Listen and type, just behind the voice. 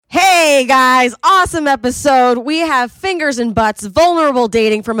Hey guys, awesome episode. We have fingers and butts, vulnerable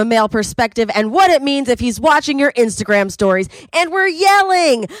dating from a male perspective, and what it means if he's watching your Instagram stories. And we're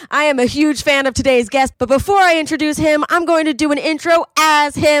yelling. I am a huge fan of today's guest, but before I introduce him, I'm going to do an intro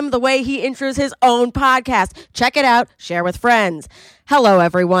as him, the way he intros his own podcast. Check it out, share with friends. Hello,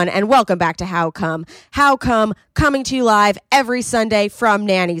 everyone, and welcome back to How Come. How Come, coming to you live every Sunday from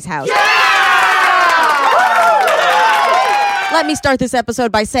Nanny's house. Let me start this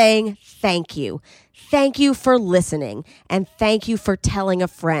episode by saying thank you. Thank you for listening, and thank you for telling a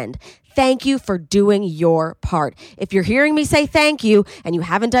friend. Thank you for doing your part. If you're hearing me say thank you and you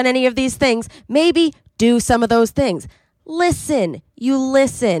haven't done any of these things, maybe do some of those things. Listen. You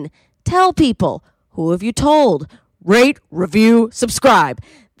listen. Tell people. Who have you told? Rate, review, subscribe.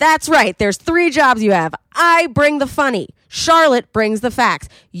 That's right. There's 3 jobs you have. I bring the funny. Charlotte brings the facts.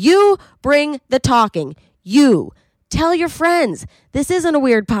 You bring the talking. You. Tell your friends. This isn't a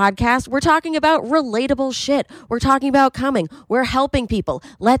weird podcast. We're talking about relatable shit. We're talking about coming. We're helping people.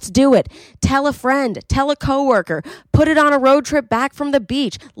 Let's do it. Tell a friend. Tell a coworker. Put it on a road trip back from the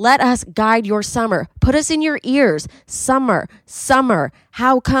beach. Let us guide your summer. Put us in your ears. Summer.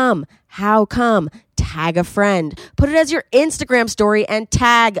 How come? How come? Tag a friend. Put it as your Instagram story and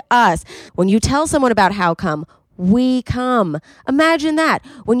tag us. When you tell someone about How Come, we come. Imagine that.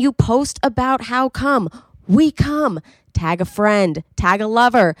 When you post about How Come, we come. Tag a friend, tag a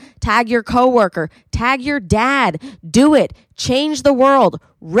lover, tag your coworker, tag your dad. Do it. Change the world.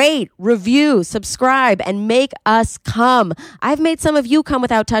 Rate, review, subscribe, and make us come. I've made some of you come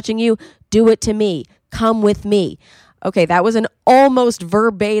without touching you. Do it to me. Come with me. Okay, that was an almost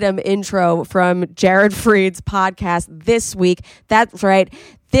verbatim intro from Jared Freid's podcast this week. That's right.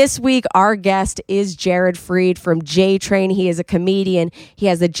 This week, our guest is Jared Freid from J Train. He is a comedian. He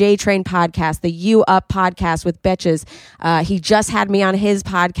has the J Train podcast, the You Up podcast with bitches. He just had me on his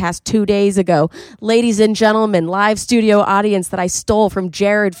podcast 2 days ago. Ladies and gentlemen, live studio audience that I stole from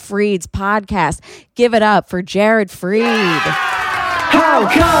Jared Freid's podcast. Give it up for Jared Freid. How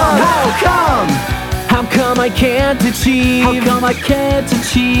come? How come? How come I can't achieve? How come I can't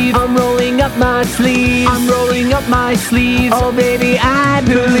achieve? I'm rolling up my sleeves. I'm rolling up my sleeves. Oh baby, I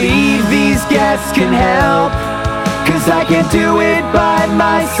believe these guests can help. 'Cause I can't do it by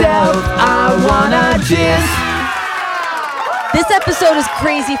myself. I wanna just... This episode is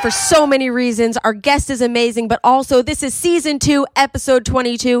crazy for so many reasons. Our guest is amazing, but also this is season 2, episode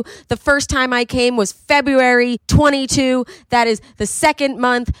 22. The first time I came was February 22. That is the second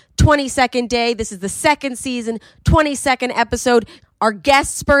month, 22nd day. This is the second season, 22nd episode. Our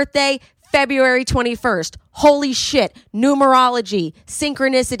guest's birthday, February 21st. Holy shit. Numerology,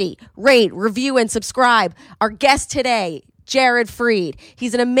 synchronicity, rate, review, and subscribe. Our guest today, Jared Freid.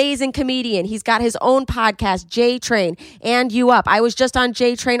 He's an amazing comedian. He's got his own podcast, J Train and You Up. I was just on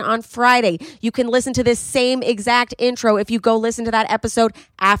J Train on Friday. You can listen to this same exact intro if you go listen to that episode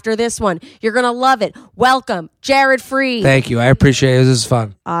after this one. You're going to love it. Welcome, Jared Freid. Thank you. I appreciate it. This is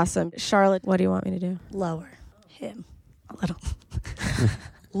fun. Awesome. Charlotte, what do you want me to do? Lower him a little.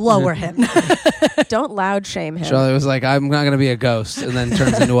 Lower him. Don't loud shame him. Charlie was like, I'm not going to be a ghost, and then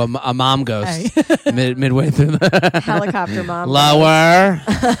turns into a mom ghost midway through the helicopter mom. Lower.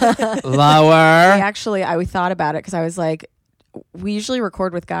 We thought about it because I was like, we usually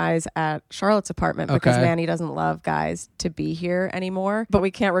record with guys at Charlotte's apartment because Manny doesn't love guys to be here anymore. But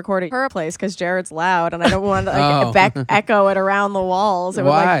we can't record at her place because Jared's loud, and I don't want to echo it around the walls. It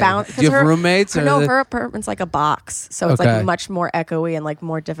would like bounce. Do you have roommates? Her apartment's like a box, so it's like much more echoey and like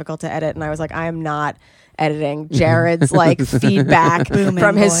more difficult to edit. And I was like, I am not editing Jared's like feedback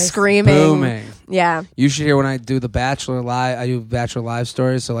from his screaming. Booming. Yeah. You should hear when I do the Bachelor Live. I do Bachelor Live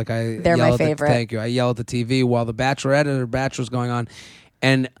stories, so like they're my favorite. Thank you. I yell at the TV while the Bachelorette or Bachelor's going on,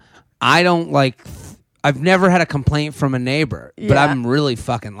 and I don't like. I've never had a complaint from a neighbor, but I'm really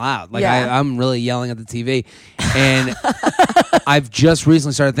fucking loud. Like I'm really yelling at the TV, and I've just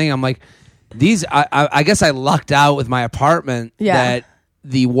recently started thinking. I'm like, I guess I lucked out with my apartment that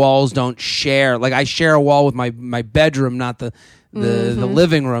the walls don't share. Like I share a wall with my bedroom, not the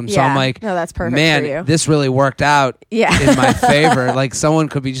living room. So I'm like, no, that's perfect. Man, for you. this really worked out in my favor. Like someone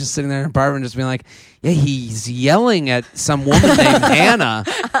could be just sitting there in an apartment just being like, yeah, he's yelling at some woman named Hannah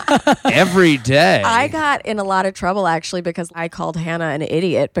every day. I got in a lot of trouble actually because I called Hannah an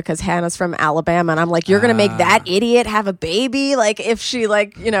idiot because Hannah's from Alabama, and I'm like, you're going to make that idiot have a baby? Like if she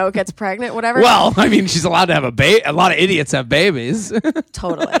gets pregnant, whatever. Well, I mean, she's allowed to have a baby. A lot of idiots have babies.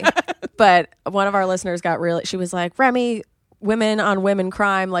 Totally. But one of our listeners got really, she was like, Remy, women on women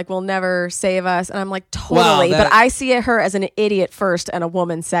crime like will never save us, and I'm like totally, but I see her as an idiot first and a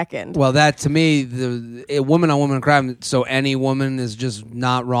woman second. Well, that to me, a woman on woman crime, so any woman is just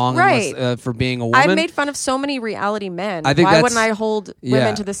not wrong, right? Unless, for being a woman. I've made fun of so many reality men. I think why wouldn't I hold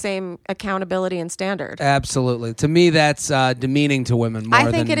women to the same accountability and standard? Absolutely. To me, that's demeaning to women. More I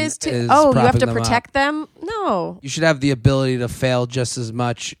think than it is too. is Oh, you have to propping them protect up. them? No. You should have the ability to fail just as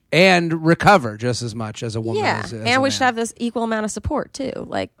much and recover just as much as a woman. Yeah, as and we man. should have this equal amount of support too.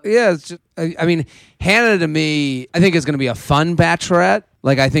 Like, yeah, it's just, I mean, Hannah to me, I think is going to be a fun bachelorette.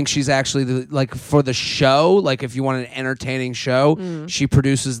 Like, I think she's actually like for the show. Like, if you want an entertaining show, she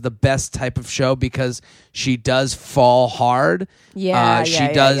produces the best type of show because she does fall hard. Yeah, she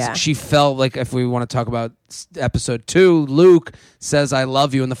does. Yeah. She felt like, if we want to talk about episode 2, Luke says "I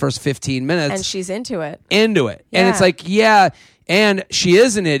love you" in the first 15 minutes, and she's into it. And it's like, yeah, and she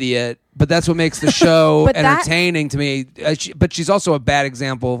is an idiot. But that's what makes the show entertaining to me. But she's also a bad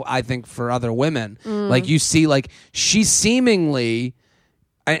example, I think, for other women. Like, you see, like, she seemingly,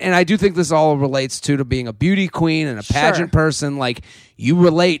 and I do think this all relates to being a beauty queen and a pageant person. Like, you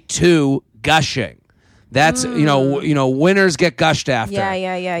relate to gushing. That's, you know, winners get gushed after.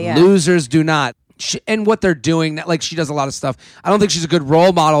 Yeah. Losers do not. And what they're doing, like, she does a lot of stuff. I don't think she's a good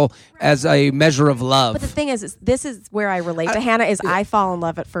role model as a measure of love. But the thing is this is where I relate to Hannah. Is I fall in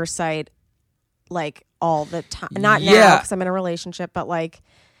love at first sight, like, all the time. Not now because I'm in a relationship, but like,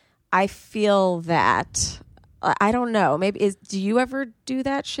 I feel that. I don't know. Maybe do you ever do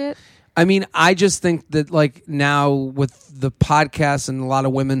that shit? I mean, I just think that, like, now with the podcast and a lot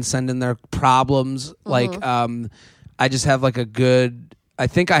of women sending their problems, like, I just have like I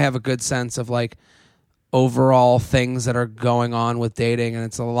think I have a good sense of like overall things that are going on with dating, and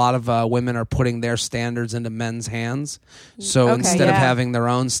it's a lot of women are putting their standards into men's hands. So instead of having their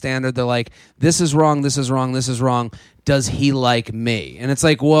own standard, they're like, this is wrong, this is wrong, this is wrong. Does he like me? And it's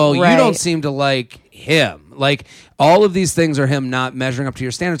like, well, you don't seem to like him. Like, all of these things are him not measuring up to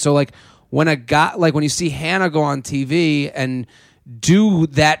your standards. So like, when when you see Hannah go on TV and do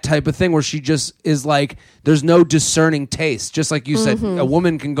that type of thing where she just is like, there's no discerning taste. Just like you said, a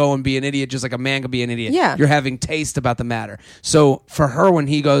woman can go and be an idiot just like a man can be an idiot. Yeah. You're having taste about the matter. So for her, when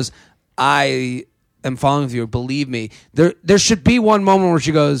he goes, I am falling with you, believe me, there should be one moment where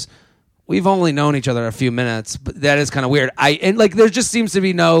she goes, we've only known each other a few minutes, but that is kind of weird. And like, there just seems to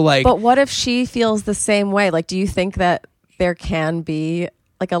be no like. But what if she feels the same way? Like, do you think that there can be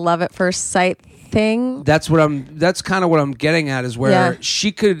like a love at first sight thing? That's kind of what I'm getting at, is where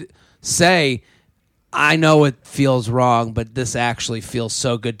she could say, I know it feels wrong, but this actually feels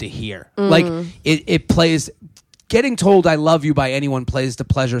so good to hear. Like, it plays. Getting told I love you by anyone plays to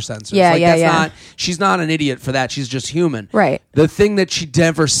pleasure sensors. She's not an idiot for that. She's just human. Right. The thing that she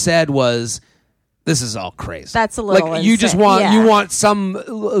never said was, this is all crazy. That's a little like, you just want you want some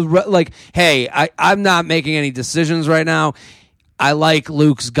like, hey, I'm not making any decisions right now. I like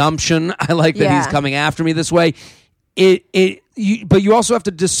Luke's gumption. I like that he's coming after me this way. But you also have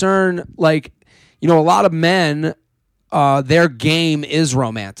to discern, like, you know, a lot of men, their game is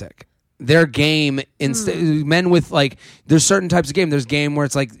romantic. Their game, men with, like, there's certain types of game. There's game where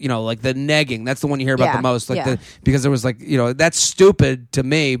it's like, you know, like the negging. That's the one you hear about the most. Like because there was, like, you know, that's stupid to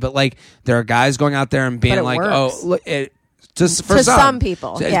me. But like, there are guys going out there and being like, works. oh, look, for some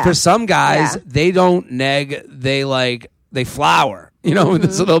people, for some guys, they don't neg. They flower, you know.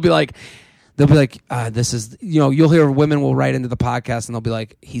 So they'll be like, this is, you know, you'll hear women will write into the podcast and they'll be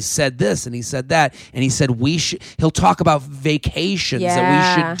like, he said this and he said that and he said he'll talk about vacations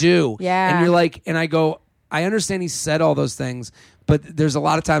that we should do. Yeah. And you're like, and I go, I understand he said all those things, but there's a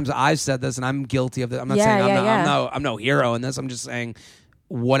lot of times I've said this and I'm guilty of it. I'm not saying I'm no hero in this. I'm just saying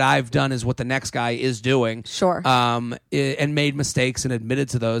what I've done is what the next guy is doing. Sure. And made mistakes and admitted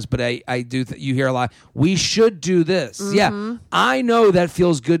to those. But I do, you hear a lot, we should do this. Yeah. I know that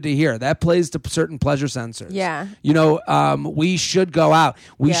feels good to hear. That plays to certain pleasure sensors. Yeah. You know, we should go out.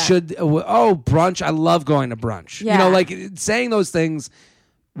 We should, brunch. I love going to brunch. Yeah. You know, like, saying those things.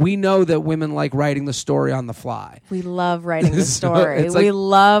 We know that women like writing the story on the fly. We love writing the story. We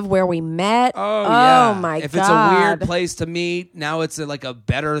love where we met. Oh my God. If it's a weird place to meet, now it's like a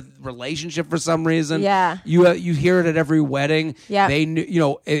better relationship for some reason. Yeah. You hear it at every wedding. Yeah. They, you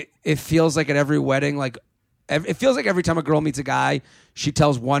know, it feels like at every wedding, like, it feels like every time a girl meets a guy, she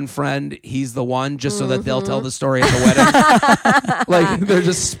tells one friend he's the one, just so that they'll tell the story at the wedding. Like, they're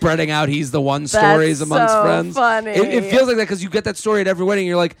just spreading out he's the one stories amongst friends. Funny. It feels like that because you get that story at every wedding.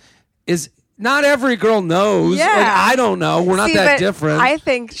 You're like, not every girl knows. Yeah. Like, I don't know. We're not See, that but different. I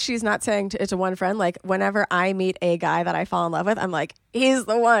think she's not saying it to one friend. Like, whenever I meet a guy that I fall in love with, I'm like, he's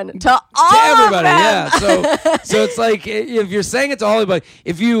the one to all to everybody, of them. yeah. So it's like if you're saying it to all everybody,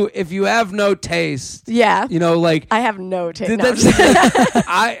 if you have no taste, Yeah. you know, like I have no taste. No, that's,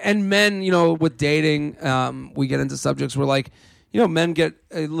 and men, you know, with dating, we get into subjects where like, you know, men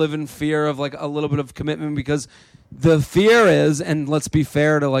live in fear of like a little bit of commitment because the fear is, and let's be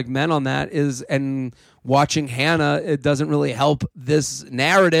fair to like men on that is, and watching Hannah, it doesn't really help this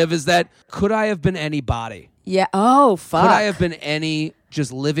narrative, is that could I have been anybody? Yeah. Oh, fuck. Could I have been any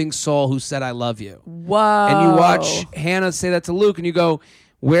just living soul who said I love you? Whoa. And you watch Hannah say that to Luke and you go,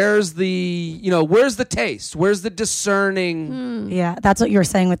 where's the taste? Where's the discerning? Yeah, that's what you were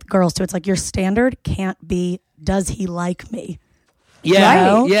saying with girls too. It's like your standard can't be, does he like me?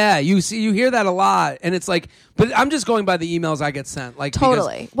 Yeah, Right? yeah. You hear that a lot, and it's like, but I'm just going by the emails I get sent. Like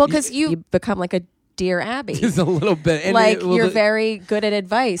Totally. Well, because you become like a Dear Abby. Just a little bit. And like you're very good at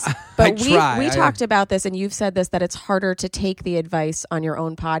advice. But we talked about this, and you've said this, that it's harder to take the advice on your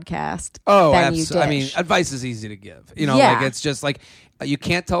own podcast than you dish. I mean, advice is easy to give. You know, Yeah. like it's just like you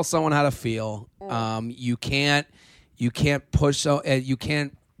can't tell someone how to feel. You can't push. You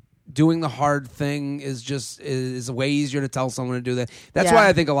can't. Doing the hard thing is way easier to tell someone to do that. That's why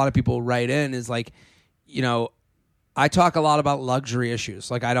I think a lot of people write in is like, you know, I talk a lot about luxury issues.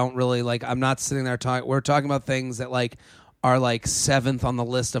 Like I don't really like, I'm not sitting there talking, we're talking about things that like are like 7th on the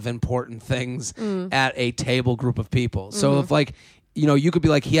list of important things at a table group of people. So if like, you know, you could be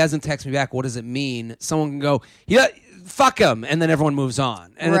like, he hasn't texted me back. What does it mean? Someone can go, yeah, fuck him. And then everyone moves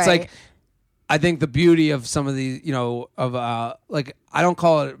on. And it's like, I think the beauty of some of the, you know, of like, I don't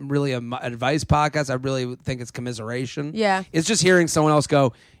call it really an advice podcast. I really think it's commiseration. Yeah. It's just hearing someone else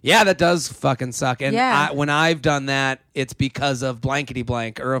go, yeah, that does fucking suck. And when I've done that, it's because of blankety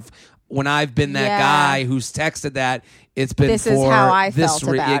blank. Or if when I've been that guy who's texted that, it's been this for is how I felt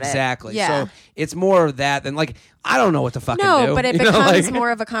about it. Exactly. Yeah. So it's more of that than like, I don't know what to fucking do. No, but it You know, becomes like- more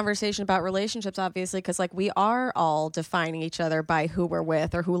of a conversation about relationships, obviously, because like we are all defining each other by who we're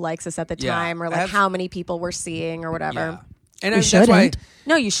with or who likes us at the time or like how many people we're seeing or whatever. Yeah. And We that's why.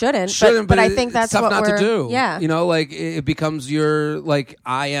 No, you shouldn't. But I think that's tough what not we're to do. Yeah. You know, like it becomes your like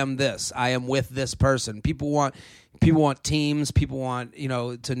I am this. I am with this person. People want teams. People want, you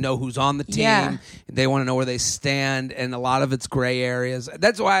know, to know who's on the team. Yeah. They want to know where they stand, and a lot of it's gray areas.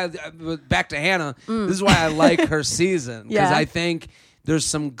 That's why back to Hannah. This is why I like her season because I think there's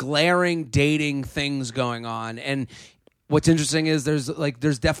some glaring dating things going on. And what's interesting is there's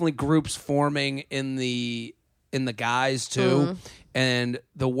definitely groups forming in the guys too. And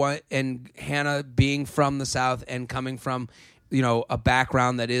Hannah being from the South and coming from, you know, a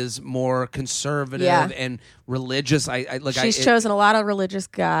background that is more conservative and religious. She's chosen a lot of religious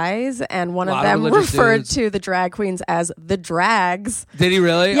guys, and one of them referred to the drag queens as the drags. Did he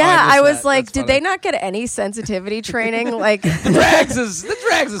really? Yeah, I was that. like, That's did funny. they not get any sensitivity training? Like The drags is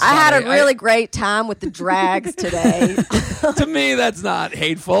funny. I had a really great time with the drags today. To me, that's not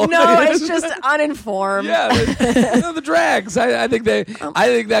hateful. No, it's just uninformed. Yeah, the drags. I think that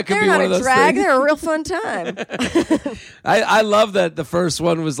could be one of those They're not a drag. things. They're a real fun time. I love that the first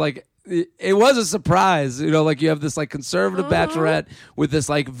one was like, it was a surprise, you know, like you have this like conservative bachelorette with this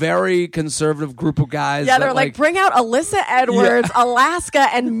like very conservative group of guys. Yeah, they're like, bring out Alyssa Edwards, Alaska,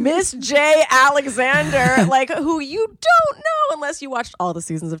 and Miss J. Alexander, like who you don't know unless you watched all the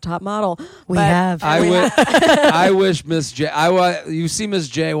seasons of Top Model. We have. I wish Miss J. You see Miss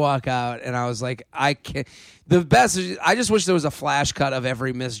J walk out, and I was like, I can't. The best is, I just wish there was a flash cut of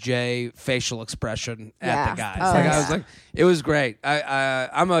every Miss J facial expression at the guys. I was like, it was great.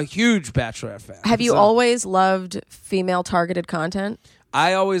 I'm a huge Bachelorette fan. Have you always loved female targeted content?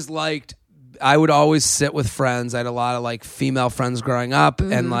 I would always sit with friends. I had a lot of like female friends growing up,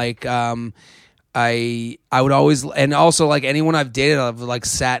 and like I would always, and also like anyone I've dated, I've like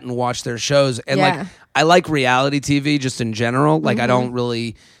sat and watched their shows, and like I like reality TV just in general. Like I don't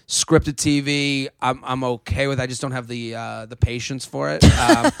really scripted TV. I'm okay with. I just don't have the patience for it.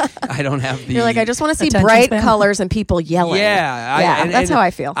 I don't have the. You're like, I just want to see attention bright span. colors and people yelling. Yeah, that's how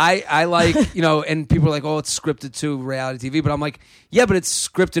I feel. I like, you know, and people are like, oh, it's scripted too, reality TV, but I'm like, yeah, but it's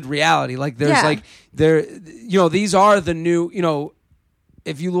scripted reality. Like there's like you know, these are the new, you know,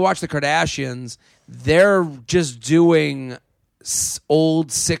 if you watch the Kardashians, they're just doing old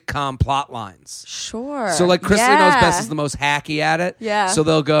sitcom plot lines. Sure. So like Kristen Knows Best is the most hacky at it. Yeah. So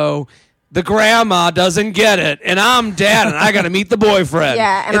they'll go, the grandma doesn't get it, and I'm dad, and I got to meet the boyfriend.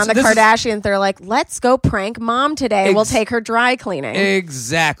 Yeah, and on the Kardashians, they're like, let's go prank mom today. We'll take her dry cleaning.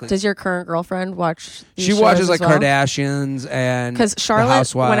 Exactly. Does your current girlfriend watch these She shows watches like as well? Kardashians and Because Charlotte, the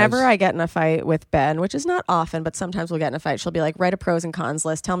Housewives. whenever I get in a fight with Ben, which is not often, but sometimes we'll get in a fight, she'll be like, write a pros and cons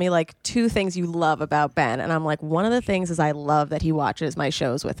list. Tell me like 2 things you love about Ben. And I'm like, one of the things is I love that he watches my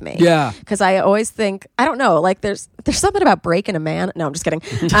shows with me. Yeah. Because I always think, I don't know, like there's something about breaking a man. No, I'm just kidding.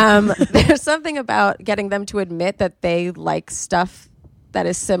 There's something about getting them to admit that they like stuff that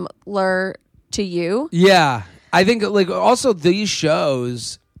is similar to you. Yeah. I think like also these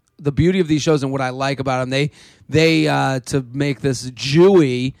shows, the beauty of these shows and what I like about them, they to make this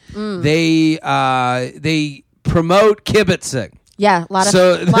Jewy, they promote kibitzing. Yeah, a lot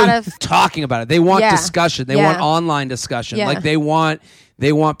of talking about it. They want discussion. They want online discussion. Yeah. Like they want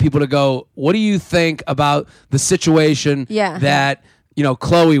people to go, what do you think about the situation that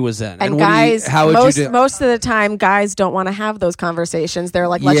Chloe was in? And what guys, how would you do? most of the time, guys don't want to have those conversations. They're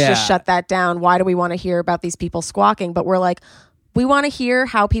like, let's just shut that down. Why do we want to hear about these people squawking? But we're like, we want to hear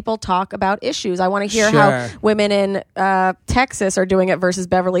how people talk about issues. I want to hear how women in Texas are doing it versus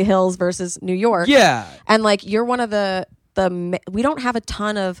Beverly Hills versus New York. Yeah. And like, you're one of the we don't have a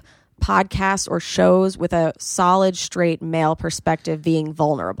ton of podcasts or shows with a solid, straight male perspective being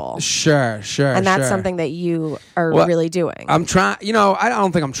vulnerable. Sure. And that's something that you are really doing. I'm trying, I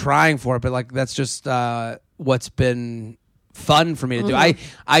don't think I'm trying for it, but like, that's just what's been fun for me to do.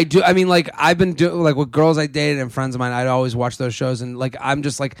 I do. I mean, like I've been doing like with girls I dated and friends of mine. I'd always watch those shows, and like I'm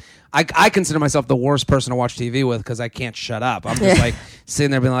just like I consider myself the worst person to watch TV with because I can't shut up. I'm just like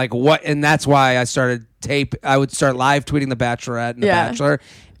sitting there being like, what? And that's why I started I would start live tweeting The Bachelorette and The Bachelor.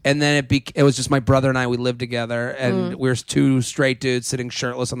 And then it was just my brother and I. We lived together, and we were 2 straight dudes sitting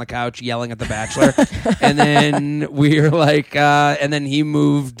shirtless on the couch, yelling at The Bachelor. And then we were like, and then he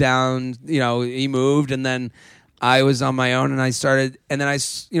moved down. He moved, and then I was on my own, and I started. And then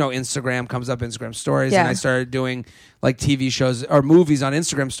Instagram comes up, Instagram stories, and I started doing like TV shows or movies on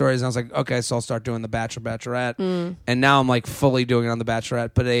Instagram stories. And I was like, okay, so I'll start doing The Bachelor, Bachelorette, and now I'm like fully doing it on The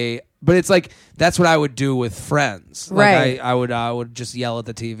Bachelorette, But it's like that's what I would do with friends. Like right. I would just yell at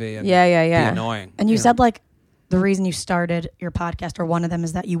the TV and be annoying. And you said like the reason you started your podcast, or one of them,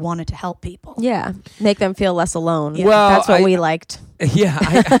 is that you wanted to help people. Yeah, make them feel less alone. Yeah. Well, that's what we liked. Yeah,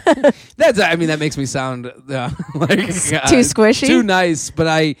 that makes me sound like too squishy, too nice. But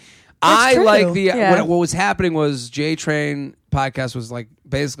I true. like the what was happening was J Train podcast was like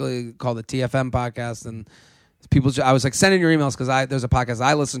basically called the TFM podcast, and I was like sending your emails because there's a podcast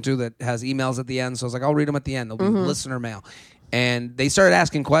I listen to that has emails at the end, so I was like, I'll read them at the end. They'll be listener mail. And they started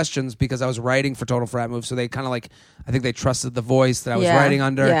asking questions because I was writing for Total Frat Move, so they kind of like, I think they trusted the voice that I was writing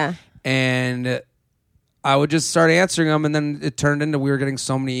under. Yeah. And I would just start answering them, and then it turned into, we were getting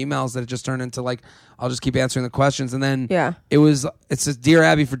so many emails that it just turned into like, I'll just keep answering the questions. And then it's just Dear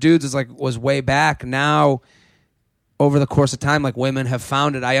Abby for Dudes was way back. Now, over the course of time, like women have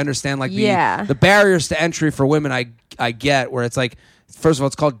found it. I understand like the barriers to entry for women I get, where it's like, first of all,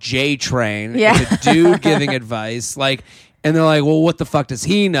 it's called J Train. Yeah. It's a dude giving advice. Like, and they're like, well, what the fuck does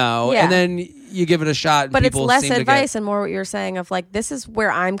he know? Yeah. And then you give it a shot. And but it's people less seem advice and more what you're saying of like, this is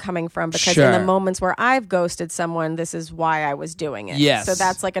where I'm coming from, because in the moments where I've ghosted someone, this is why I was doing it. Yes. So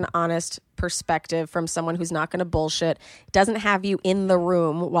that's like an honest perspective from someone who's not going to bullshit, doesn't have you in the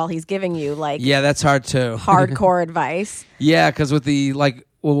room while he's giving you like that's hard too. hardcore advice. Yeah, because with the like,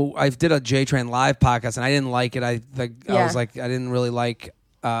 well, I did a J Train live podcast and I didn't like it. I was like, I didn't really like.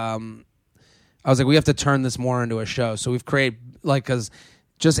 I was like, we have to turn this more into a show. So we've created like, because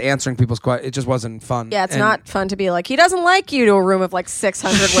just answering people's questions, it just wasn't fun. Yeah, it's not fun to be like, he doesn't like you, to a room of like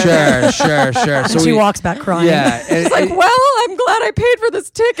 600 women. Sure. So she walks back crying. Yeah. It's like, well, I'm glad I paid for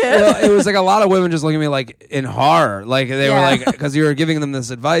this ticket. Well, it was like a lot of women just looking at me like in horror. Like they were like, because you were giving them this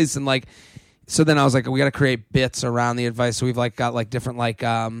advice, and like, so then I was like, we got to create bits around the advice. So we've like got like different like,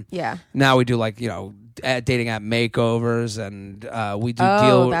 now we do like, dating app makeovers, and we do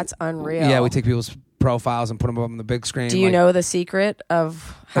deal. That's unreal. Yeah, we take people's profiles and put them up on the big screen. Do you know the secret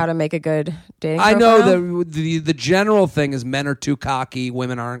of how to make a good dating profile? I know the general thing is men are too cocky,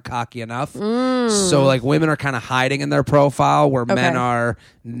 women aren't cocky enough. So like women are kind of hiding in their profile, where men are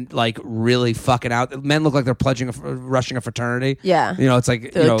like really fucking out. Men look like they're rushing a fraternity. Yeah, it's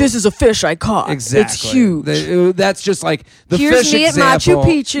like, this is a fish I caught. Exactly, it's huge. That's just like the Here's fish me example. At Machu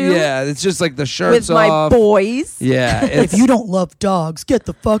Picchu. Yeah, it's just like the shirts with my boys. Yeah, if you don't love dogs, get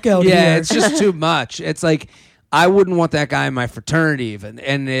the fuck out of here. Yeah, it's just too much. It's like, I wouldn't want that guy in my fraternity even.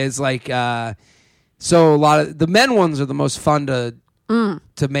 And it's like, so a lot of the men ones are the most fun to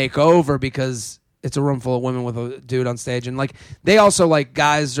make over, because it's a room full of women with a dude on stage, and like they also like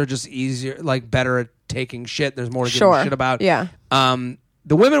guys are just easier, like better at taking shit. There's more to give a shit about. Yeah.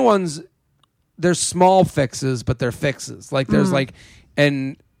 The women ones, they're small fixes, but they're fixes. Like there's like,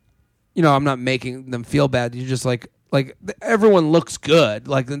 and you know, I'm not making them feel bad. You just like everyone looks good.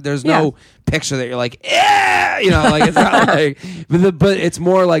 Like there's no picture that you're like, yeah, you know, like it's not like, but it's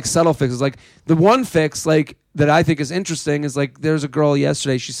more like subtle fixes. Like the one fix, like that I think is interesting is like there's a girl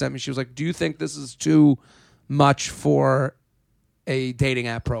yesterday. She sent me. She was like, "Do you think this is too much for a dating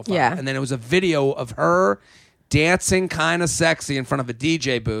app profile?" Yeah. And then it was a video of her dancing kind of sexy in front of a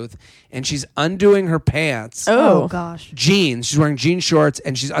DJ booth, and she's undoing her pants. Oh gosh. Jeans. She's wearing jean shorts,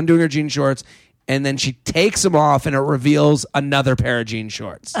 and she's undoing her jean shorts, and then she takes them off, and it reveals another pair of jean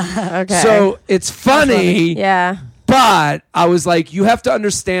shorts. Okay. So it's funny. Yeah. But I was like, you have to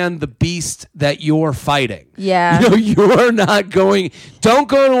understand the beast that you're fighting. Yeah. You know, you're not going. Don't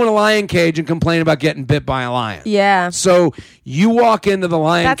go to a lion cage and complain about getting bit by a lion. Yeah. So you walk into the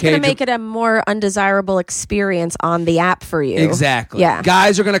lion That's cage. going to make it a more undesirable experience on the app for you. Exactly. Yeah.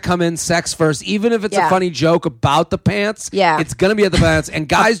 Guys are going to come in sex first, even if it's a funny joke about the pants. Yeah. It's going to be at the pants, and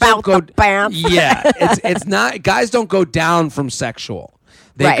guys About don't go. the pants. Yeah. It's not. Guys don't go down from sexual.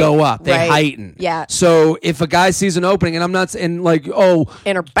 They Right, go up. They right. heighten. Yeah. So if a guy sees an opening, and I'm not in like, In her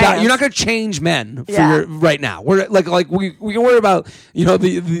God, pants. you're not going to change men for Yeah. right now. We're like we can worry about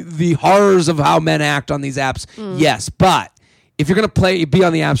the horrors of how men act on these apps. Yes, but if you're going to be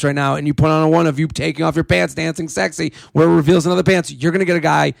on the apps right now, and you put on one of you taking off your pants, dancing sexy, where it reveals another pants, you're going to get a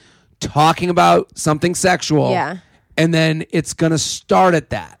guy talking about something sexual. Yeah. And then it's going to start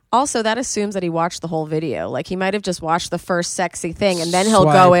at that. Also, that assumes that he watched the whole video. Like, he might have just watched the first sexy thing, and then he'll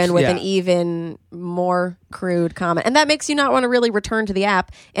go in with an even more crude comment. And that makes you not want to really return to the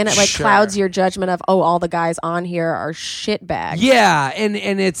app, and it, like, clouds your judgment of, all the guys on here are shitbags. Yeah, and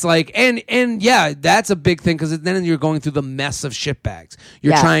it's like, and yeah, that's a big thing, because then you're going through the mess of shitbags.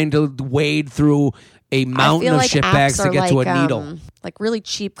 You're trying to wade through a mountain of shitbags to get to a needle. Like, really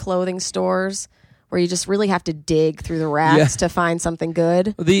cheap clothing stores where you just really have to dig through the racks to find something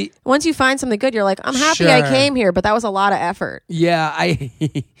good. Once you find something good, you're like, I'm happy I came here, but that was a lot of effort. Yeah, I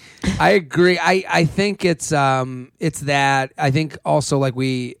agree. I think it's that. I think also like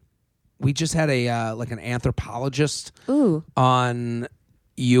we just had a like an anthropologist on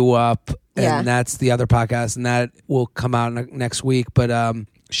You Up, and that's the other podcast, and that will come out next week. But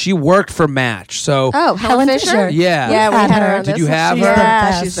she worked for Match, so Helen Fisher. Yeah, we had her. Did you have her?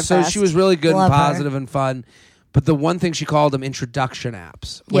 Yeah, she's the so best. she was really good Love and her. positive and fun. But the one thing she called them introduction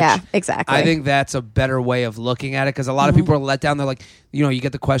apps. Which Yeah, exactly. I think that's a better way of looking at it, because a lot of people are let down. They're like, you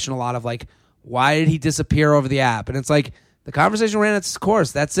get the question a lot of like, why did he disappear over the app? And it's like, the conversation ran its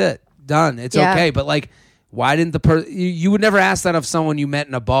course. That's it. Done. It's okay. But like, why didn't the person? You would never ask that of someone you met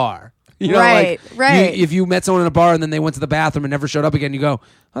in a bar. Right. If you met someone in a bar and then they went to the bathroom and never showed up again, you go,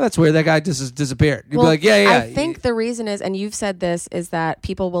 oh, that's weird. That guy just disappeared. You'd be like, yeah. I think the reason is, and you've said this, is that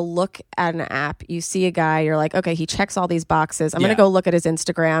people will look at an app. You see a guy, you're like, okay, he checks all these boxes. I'm going to go look at his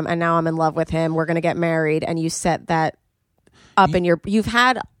Instagram, and now I'm in love with him. We're going to get married. And you set that up in you've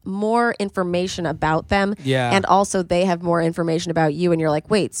had more information about them. Yeah. And also they have more information about you. And you're like,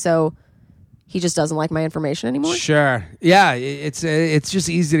 wait, so he just doesn't like my information anymore? Sure. Yeah, it's just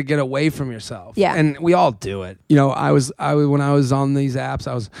easy to get away from yourself. Yeah. And we all do it. I was when I was on these apps,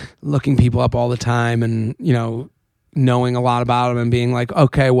 I was looking people up all the time, and knowing a lot about them and being like,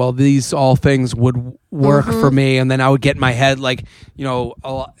 okay, well, these all things would work for me. And then I would get in my head like,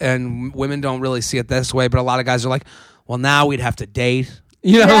 and women don't really see it this way, but a lot of guys are like, well, now we'd have to date.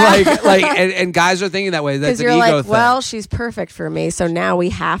 And guys are thinking that way. That's an you're ego like, thing. well, she's perfect for me, so now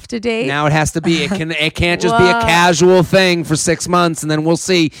we have to date. Now it has to be. It can't just be a casual thing for 6 months, and then we'll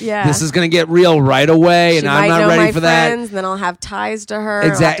see. Yeah. This is going to get real right away, and I'm not ready for that. And then I'll have ties to her.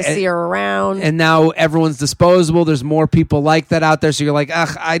 Exactly. I'll have to see her around. And now everyone's disposable. There's more people like that out there, so you're like,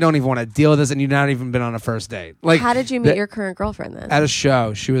 ugh, I don't even want to deal with this, and you've not even been on a first date. Like, how did you meet your current girlfriend then? At a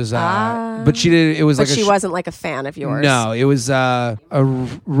show. She was, but she did. It was But like she wasn't like a fan of yours. No, it was a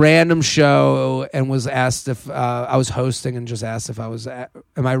random show, and was asked if I was hosting, and just asked if I was, am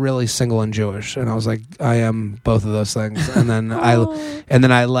I really single and Jewish? And I was like, I am both of those things. And then I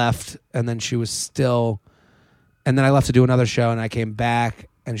left, and then she was still, and then I left to do another show, and I came back,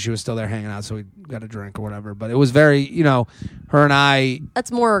 and she was still there hanging out, so we got a drink or whatever. But it was very, her and I.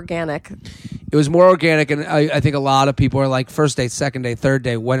 That's more organic. It was more organic, and I think a lot of people are like, first date, second date, third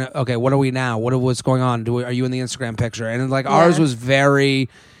date. What are we now? What's going on? Are you in the Instagram picture? And like ours was very.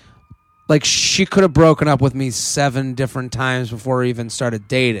 Like, she could have broken up with me 7 different times before we even started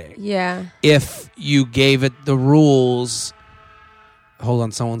dating. Yeah. If you gave it the rules. Hold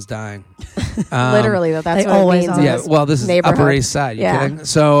on, someone's dying. Literally, that's They what it always means. are. in Yeah, this well, this is neighborhood. Upper East Side. You Yeah. kidding?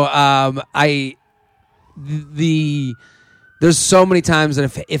 So, there's so many times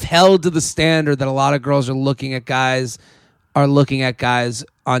that if held to the standard that a lot of girls are looking at guys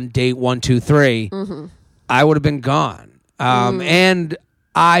on date 1, 2, 3, I would have been gone. And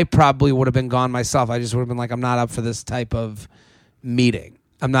I probably would have been gone myself. I just would have been like, I'm not up for this type of meeting.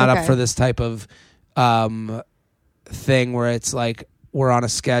 I'm not up Okay. for this type of thing where it's like we're on a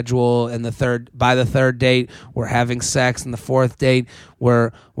schedule, and by the third date we're having sex, and the fourth date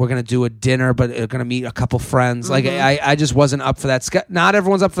we're gonna do a dinner, but we're gonna meet a couple friends. Like I just wasn't up for that. Not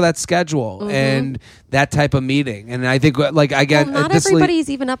everyone's up for that schedule and that type of meeting. And I think like again, Well, not everybody's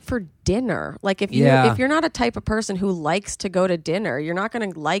even up for dinner. Like if you're not a type of person who likes to go to dinner, you're not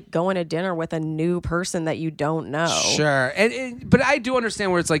going to like going to dinner with a new person that you don't know. Sure, but I do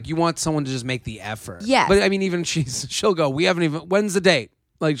understand where it's like you want someone to just make the effort. Yes. But I mean, even she'll go, we haven't even, when's the date?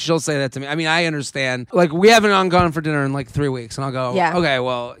 Like she'll say that to me. I mean, I understand. Like we haven't gone for dinner in like 3 weeks, and I'll go, Yeah. okay,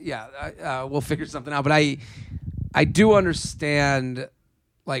 well, yeah, we'll figure something out. But I do understand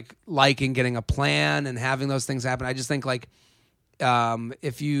like liking getting a plan and having those things happen. I just think like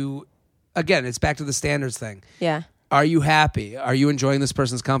if you, again, it's back to the standards thing. Yeah. Are you happy? Are you enjoying this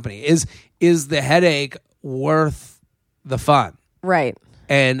person's company? Is the headache worth the fun? Right.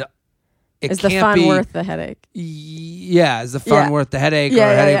 And it Is the can't fun be, worth the headache? Yeah, is the fun Yeah. worth the headache, Yeah,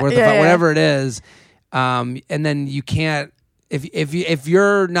 or yeah, headache yeah, worth the yeah, fun? yeah. Whatever it is. And then you can't, if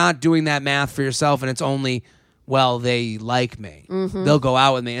you're not doing that math for yourself, and it's only, well, they like me, they'll go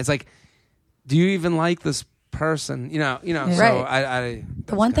out with me. It's like, do you even like this person? You know. Yeah. So Right.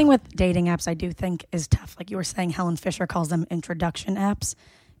 The one thing with dating apps I do think is tough, like you were saying, Helen Fisher calls them introduction apps,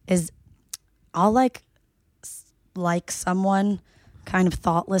 is I'll like someone kind of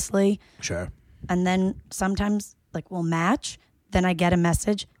thoughtlessly, Sure. and then sometimes like we'll match, then I get a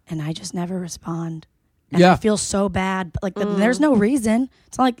message and I just never respond. And Yeah. I feel so bad. But like there's no reason.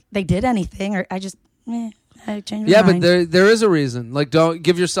 It's not like they did anything, or I just I changed my Yeah, mind. but there is a reason. Like, don't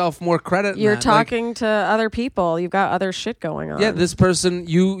give yourself more credit. in You're that. Like, talking to other people. You've got other shit going on. yeah, this person,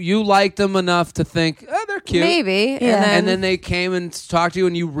 you liked them enough to think, oh, they're cute. Maybe. Yeah. And then they came and talked to you,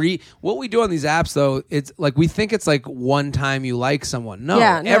 and you what we do on these apps, though, it's like we think it's like one time you like someone. No,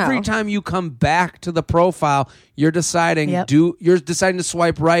 Yeah, no. every time you come back to the profile, you're deciding Yep. you're deciding to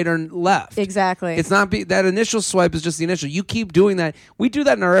swipe right or left. Exactly. It's not that initial swipe is just the initial. You keep doing that. We do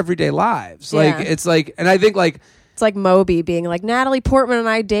that in our everyday lives. Like Yeah. it's like, and I think like. It's like Moby being like, Natalie Portman and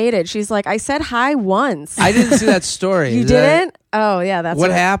I dated. She's like, I said hi once. I didn't see that story. You Is that- didn't? Oh, yeah. That's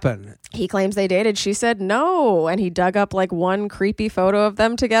What happened? He claims they dated. She said no. And he dug up like one creepy photo of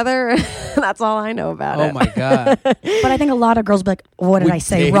them together. That's all I know about it. Oh my god! But I think a lot of girls be like, what did We I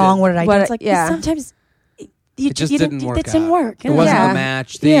say dated. wrong? What did I do? What- It's like, yeah. sometimes It just didn't work. It didn't out. work. It wasn't Yeah. a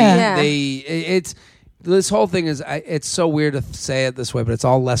match. Yeah. It's this whole thing is. It's so weird to say it this way, but it's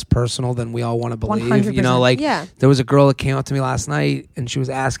all less personal than we all want to believe. 100%. You know, like Yeah. there was a girl that came up to me last night, and she was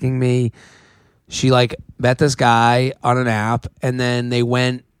asking me. She like met this guy on an app, and then they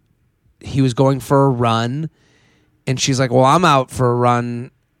went. He was going for a run, and she's like, "Well, I'm out for a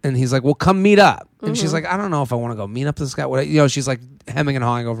run." And he's like, "Well, come meet up." And she's like, "I don't know if I want to go meet up this guy." What, she's like hemming and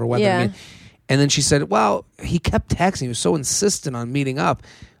hawing over whether. Yeah. And then she said, "Well, he kept texting. He was so insistent on meeting up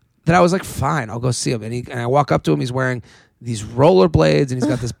that I was like, fine, I'll go see him." And I walk up to him. He's wearing these rollerblades, and he's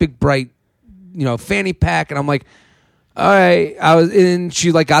got this big bright, fanny pack. And I'm like, all right. And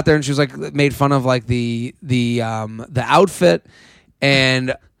she like got there, and she was like made fun of like the outfit,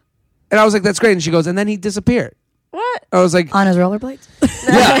 and I was like, that's great. And she goes, and then he disappeared. What? I was like, On his rollerblades?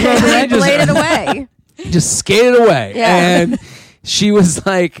 yeah, He bladed away. just skated away. Yeah. And she was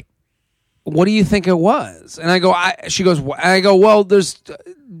like, what do you think it was? And I go, she goes, and I go, well,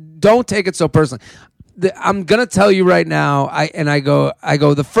 don't take it so personally. I'm going to tell you right now. I go,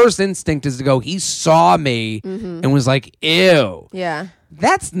 the first instinct is to go, he saw me and was like, ew. Yeah.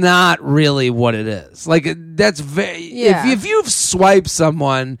 That's not really what it is. Like, that's Yeah. if you've swiped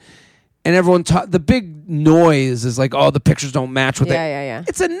someone and everyone, the big noise is like, oh, the pictures don't match with it. Yeah.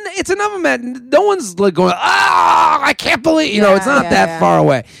 It's enough of that. No one's like going, I can't believe, it's not that yeah. far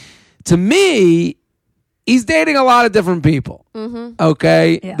away. To me, he's dating a lot of different people.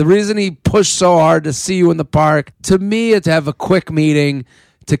 Okay? Yeah. The reason he pushed so hard to see you in the park, to me, it's to have a quick meeting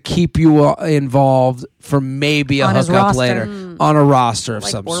to keep you involved for maybe a On his hookup roster. later on a roster of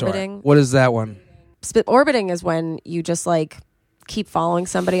Like some orbiting? sort. What is that one? Orbiting is when you just like keep following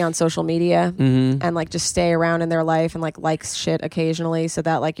somebody on social media and like just stay around in their life and like shit occasionally so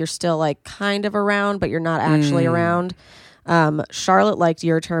that like you're still like kind of around but you're not actually around. Charlotte liked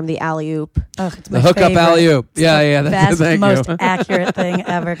your term, the alley-oop. Oh, it's The my hookup favorite. alley-oop. It's Yeah, the that's best, most you. accurate thing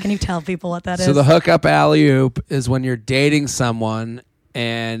ever. Can you tell people what that is? So the hookup alley-oop is when you're dating someone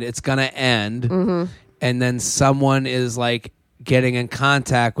and it's going to end, and then someone is like getting in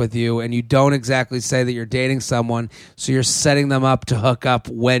contact with you and you don't exactly say that you're dating someone, so you're setting them up to hook up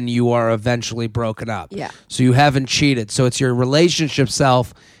when you are eventually broken up. Yeah. So you haven't cheated. So it's your relationship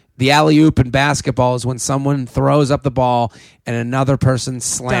self. The alley-oop in basketball is when someone throws up the ball and another person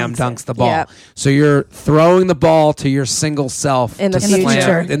slam dunks the ball. Yep. So you're throwing the ball to your single self In the to future.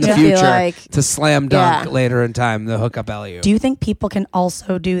 slam, in the To be future like- to slam dunk Yeah. later in time, the hookup alley-oop. Do you think people can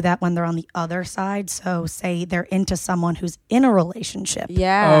also do that when they're on the other side? So say they're into someone who's in a relationship.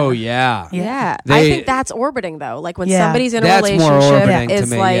 Yeah. Oh, yeah. Yeah. I They- think that's orbiting though. Like when Yeah. somebody's in a That's more relationship, orbiting to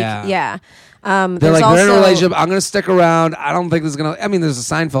it's me, like, yeah. They're there's like, also, they're in a relationship. I'm going to stick around. I don't think this is going to. I mean, there's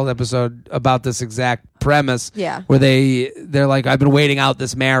a Seinfeld episode about this exact premise. Yeah. Where they're like, I've been waiting out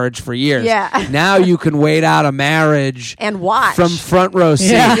this marriage for years. Yeah. Now you can wait out a marriage and watch from front row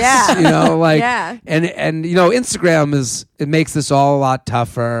seats. Yeah. Yeah. You know, like, Yeah. and you know, Instagram it makes this all a lot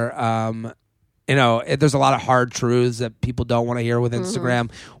tougher. You know, there's a lot of hard truths that people don't want to hear with Instagram.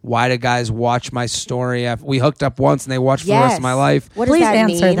 Why do guys watch my story? We hooked up once and they watched for the rest of my life. What does Please that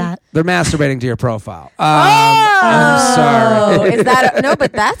answer mean? that. They're masturbating to your profile. Oh, I'm sorry. Is that no?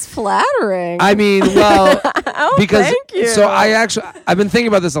 But that's flattering. I mean, well, because thank you. so I've been thinking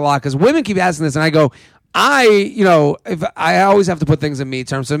about this a lot because women keep asking this, and I go, if I always have to put things in me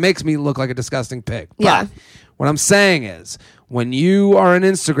terms, so it makes me look like a disgusting pig. Yeah. But what I'm saying is, when you are on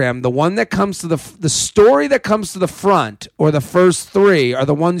Instagram, the one that comes to the story that comes to the front, or the first three, are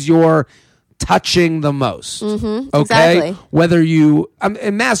the ones you're touching the most. Okay, exactly. Whether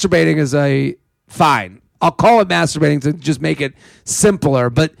and masturbating is fine. I'll call it masturbating to just make it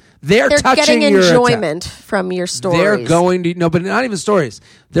simpler, but they're touching getting your enjoyment from your stories. They're going to but not even stories.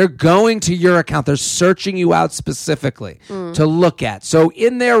 They're going to your account. They're searching you out specifically to look at. So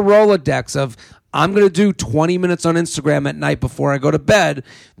in their Rolodex of, I'm going to do 20 minutes on Instagram at night before I go to bed,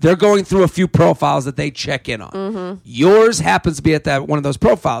 they're going through a few profiles that they check in on. Yours happens to be at that one of those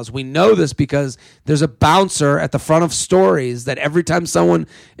profiles. We know this because there's a bouncer at the front of stories that every time someone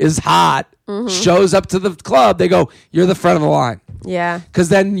is hot, shows up to the club, they go, you're the front of the line. Yeah. Because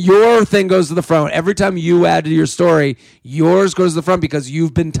then your thing goes to the front. Every time you add to your story, yours goes to the front because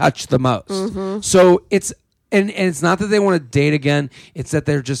you've been touched the most. So it's and it's not that they want to date again. It's that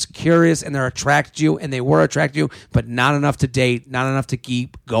they're just curious and they're attracted to you, and they were attracted to you, but not enough to date, not enough to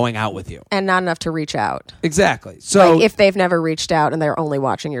keep going out with you. And not enough to reach out. Exactly. So Like if they've never reached out and they're only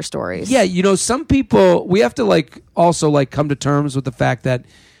watching your stories. yeah, you know, some people, we have to also come to terms with the fact that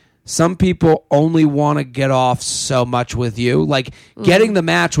some people only want to get off so much with you. Like getting the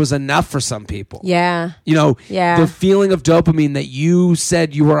match was enough for some people. Yeah. You know, Yeah. the feeling of dopamine that you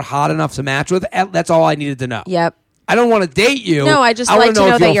said you were hot enough to match with, that's all I needed to know. Yep. I don't want to date you. No, I just wanna like to know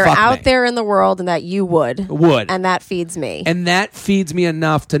if that you'll you're fuck out me. there in the world and that you would. And that feeds me. And that feeds me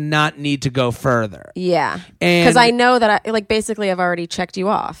enough to not need to go further. Yeah. And- Because I know that basically I've already checked you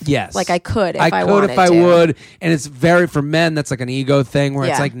off. Yes. Like I could if I could wanted if I to. would. And it's for men, that's like an ego thing where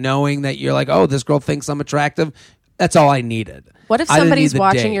it's Yeah. like knowing that you're like, oh, this girl thinks I'm attractive. That's all I needed. What if I didn't somebody's need the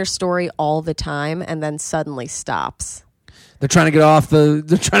watching date. your story all the time and then suddenly stops? They're trying to get off the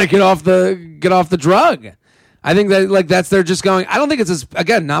drug. I think that they're just going, I don't think it's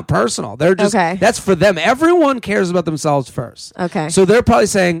again, not personal. They're just, Okay. that's for them. Everyone cares about themselves first. Okay. So they're probably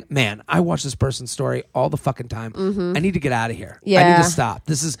saying, man, I watch this person's story all the fucking time. I need to get out of here. I need Yeah. to stop.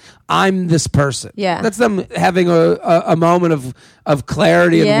 I'm this person. Yeah. That's them having a moment of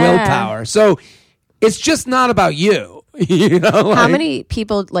clarity and Yeah. willpower. So it's just not about you. You know, How many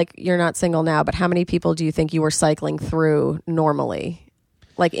people, you're not single now, but how many people do you think you were cycling through normally?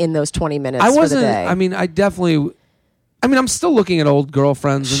 Like in those 20 minutes I wasn't. for the day? I mean, I'm still looking at old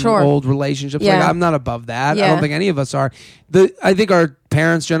girlfriends and Sure. old relationships. Yeah. Like, I'm not above that. I Yeah. don't think any of us are. I think our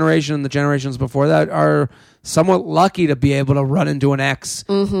parents' generation and the generations before that are somewhat lucky to be able to run into an ex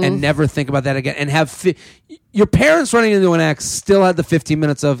and never think about that again. And have your parents running into an ex still had the 15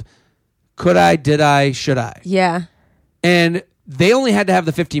 minutes of could I, did I, should I? Yeah. And they only had to have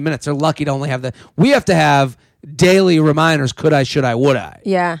the 15 minutes. They're lucky to only have we have to have daily reminders. Could I, should I, would I?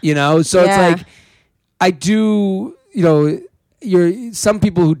 Yeah. You know, so Yeah. it's like, I do, you know, some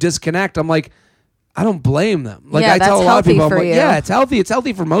people who disconnect, I'm like, I don't blame them. Like Yeah, I tell that's a lot of people, I'm healthy for like, you. yeah, it's healthy. It's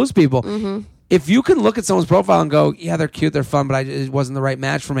healthy for most people. If you can look at someone's profile and go, yeah, they're cute, they're fun, but it wasn't the right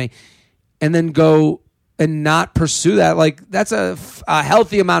match for me. And then go and not pursue that. Like that's a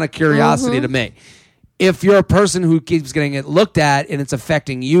healthy amount of curiosity to me. If you're a person who keeps getting it looked at and it's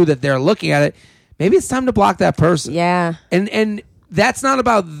affecting you that they're looking at it, maybe it's time to block that person. Yeah. And that's not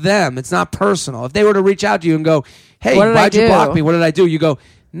about them. It's not personal. If they were to reach out to you and go, hey, What did why'd I you do? block me? What did I do? You go,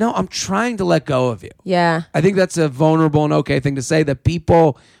 no, I'm trying to let go of you. Yeah. I think that's a vulnerable and okay thing to say, that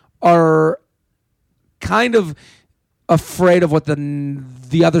people are kind of afraid of what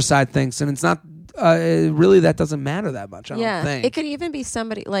the other side thinks. And it's not really, that doesn't matter that much, I don't think. It could even be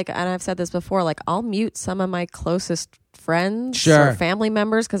somebody like, and I've said this before, like I'll mute some of my closest friends Sure. or family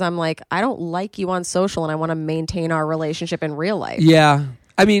members because I'm like, I don't like you on social and I want to maintain our relationship in real life. Yeah.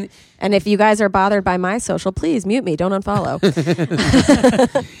 I mean, And if you guys are bothered by my social, please mute me. Don't unfollow.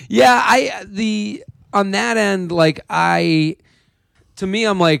 yeah, on that end, like to me,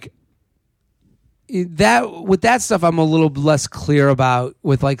 I'm like, that with that stuff, I'm a little less clear about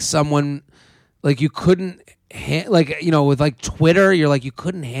with like someone, like you couldn't, like, you know, with like Twitter, you're like, you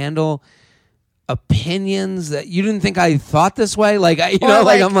couldn't handle opinions that you didn't think I thought this way. Like, you know,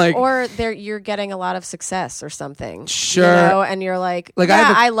 like I'm like, or you're getting a lot of success or something. Sure. You know, and you're like Like,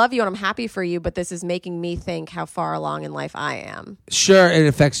 yeah, I I love you and I'm happy for you, but this is making me think how far along in life I am. sure, it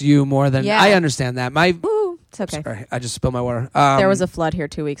affects you more than Yeah. I understand that. Ooh, it's okay. Sorry, I just spilled my water. There was a flood here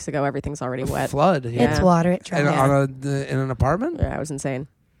 2 weeks ago. Everything's already wet. flood. Yeah. It's water. It And dries. in an apartment. Yeah, I was insane.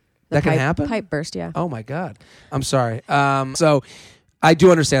 That can happen? Pipe burst, yeah. Oh my God. I'm sorry. So I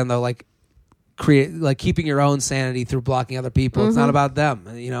do understand though, like keeping your own sanity through blocking other people. It's not about them.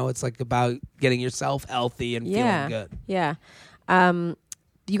 You know, it's like about getting yourself healthy and feeling good. Yeah.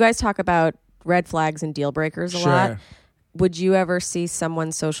 You guys talk about red flags and deal breakers a lot. Sure. Would you ever see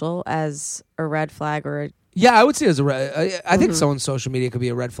someone's social as a red flag or Yeah, I would see it as I think someone's social media could be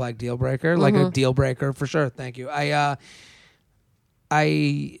a red flag deal breaker, like a deal breaker for sure. Thank you.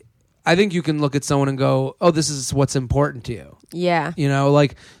 I think you can look at someone and go, oh, this is what's important to you. yeah. You know,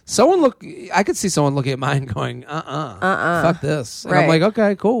 like I could see someone looking at mine going, fuck this. And I'm Right. like,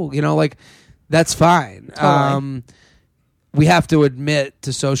 okay, cool. You know, like that's fine. Totally. We have to admit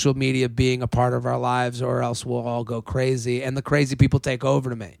to social media being a part of our lives or else we'll all go crazy and the crazy people take over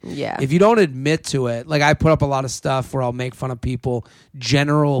to me. Yeah. If you don't admit to it, like I put up a lot of stuff where I'll make fun of people,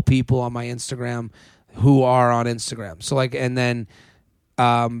 general people on my Instagram who are on Instagram. So like, and then,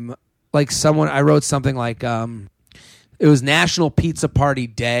 like I wrote something like, it was National Pizza Party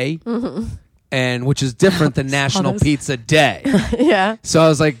Day, and which is different than National Pizza Day. Yeah. So I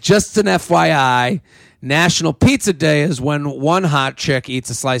was like, just an FYI, National Pizza Day is when one hot chick eats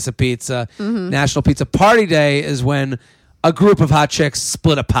a slice of pizza. National Pizza Party Day is when a group of hot chicks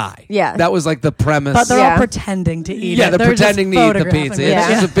split a pie. Yeah. That was like the premise. But they're Yeah. all pretending to eat yeah, it. they're pretending to eat the photographing pizza. it. Yeah.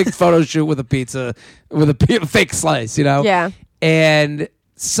 It's just a big photo shoot with a pizza, with a fake slice, you know? Yeah. And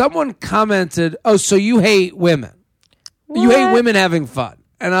someone commented, oh, so you hate women. You hate What? women having fun.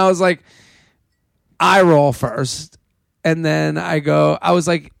 And I was like, I roll first. And then I was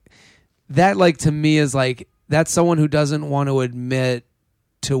like, that like to me is like, that's someone who doesn't want to admit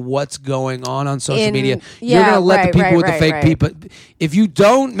to what's going on social media. You're going to let the people with the fake people. If you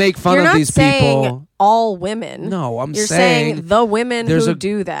don't make fun You're of not these saying people. all women. No, I'm You're saying saying the women there's who a-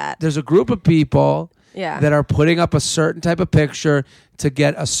 do that. There's a group of people Yeah. that are putting up a certain type of picture to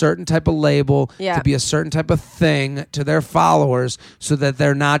get a certain type of label, Yeah. to be a certain type of thing to their followers so that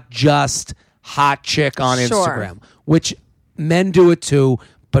they're not just hot chick on Sure. Instagram, which men do it too,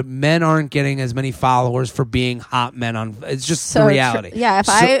 but men aren't getting as many followers for being hot men on. It's just the reality. Yeah, if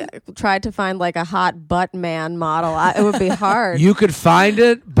I tried to find like a hot butt man model, it would be hard. You could find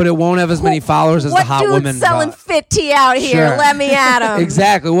it, but it won't have as many followers as the what hot dude's women. selling fit tea out here? Sure. Let me at him.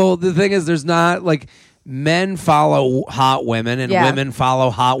 Exactly. Well, the thing is, there's not like men follow hot women and Yeah. women follow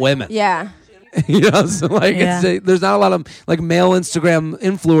hot women. Yeah. You know, so like Yeah. there's not a lot of like male Instagram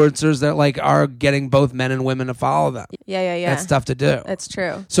influencers that like are getting both men and women to follow them. Yeah. That's tough to do. That's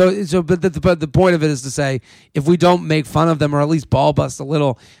true. But the point of it is to say, if we don't make fun of them or at least ball bust a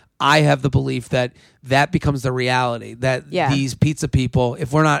little, I have the belief that becomes the reality. That these pizza people,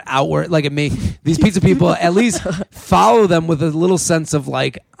 if we're not outward, like it may, these pizza people at least follow them with a little sense of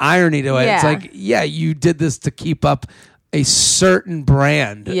like irony to it. Yeah. It's like, yeah, you did this to keep up a certain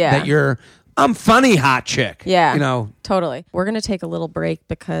brand that you're. I'm funny, hot chick. Yeah. You know. Totally. We're going to take a little break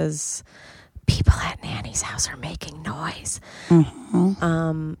because people at Nanny's house are making noise.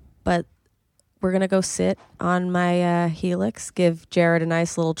 But we're going to go sit on my Helix, give Jared a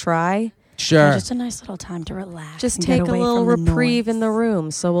nice little try. Sure. Just a nice little time to relax. Just and take get a away little from the reprieve noise. in the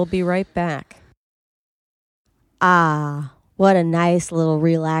room. So we'll be right back. Ah, what a nice little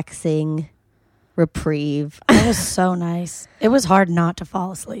relaxing reprieve. That was so nice. It was hard not to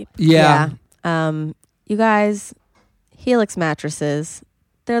fall asleep. Yeah. You guys, Helix mattresses,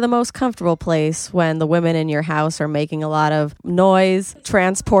 they're the most comfortable place when the women in your house are making a lot of noise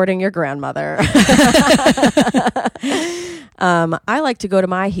transporting your grandmother. I like to go to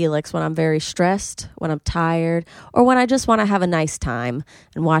my Helix when I'm very stressed, when I'm tired, or when I just want to have a nice time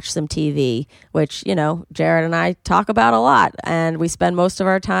and watch some TV, which, you know, Jared and I talk about a lot. And we spend most of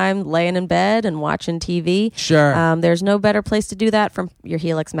our time laying in bed and watching TV. Sure. There's no better place to do that from your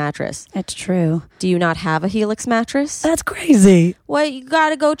Helix mattress. It's true. Do you not have a Helix mattress? That's crazy. Well, you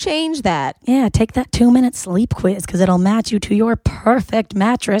got to go change that. Yeah, take that 2-minute sleep quiz because it'll match you to your perfect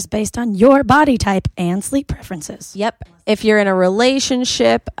mattress based on your body type and sleep preferences. Yep. If you're in a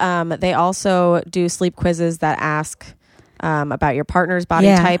relationship, they also do sleep quizzes that ask about your partner's body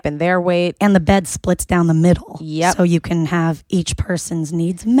type and their weight. And the bed splits down the middle. Yep. So you can have each person's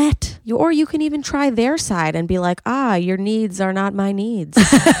needs met. Or you can even try their side and be like, your needs are not my needs.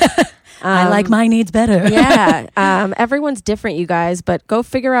 I like my needs better. Yeah. Everyone's different, you guys, but go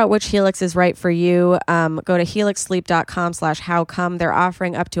figure out which Helix is right for you. Go to helixsleep.com/howcome. They're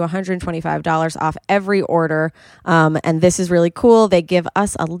offering up to $125 off every order. And this is really cool. They give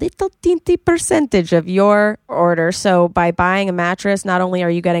us a little teeny percentage of your order. So by buying a mattress, not only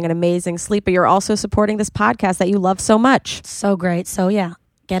are you getting an amazing sleep, but you're also supporting this podcast that you love so much. So great. So yeah.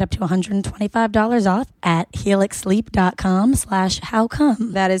 Get up to $125 off at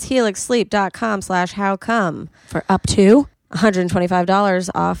helixsleep.com/howcome. That is helixsleep.com/howcome For up to $125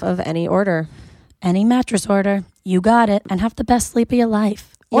 off of any order. any mattress order. You got it. And have the best sleep of your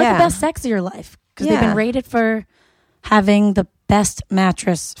life. Or the best sex of your life. Because they've been rated for having the best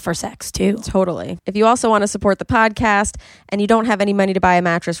mattress for sex too. Totally. If you also want to support the podcast and you don't have any money to buy a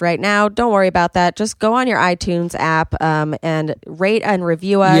mattress right now, don't worry about that. Just go on your iTunes app and rate and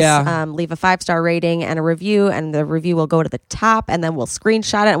review us. Yeah. Leave a 5-star rating and a review, and the review will go to the top, and then we'll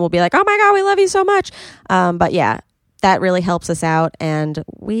screenshot it and we'll be like, oh my God, we love you so much. But yeah, that really helps us out, and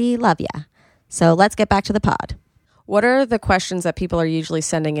we love ya. So let's get back to the pod. What are the questions that people are usually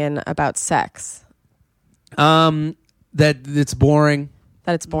sending in about sex? That it's boring.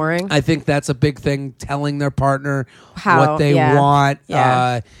 That it's boring? I think that's a big thing, telling their partner How, what they yeah. want.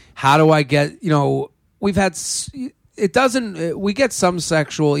 Yeah. How do I get, we've had, we get some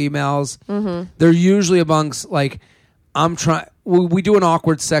sexual emails. Mm-hmm. They're usually amongst we do an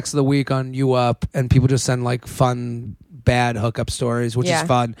awkward sex of the week on You Up, and people just send like fun, bad hookup stories, which is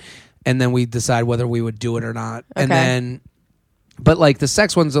fun. And then we decide whether we would do it or not. Okay. And then, but like the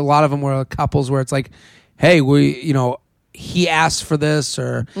sex ones, a lot of them were couples where it's like, hey, he asked for this,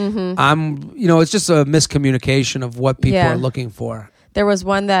 or it's just a miscommunication of what people are looking for. There was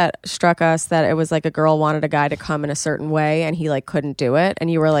one that struck us that it was like a girl wanted a guy to come in a certain way and he like couldn't do it. And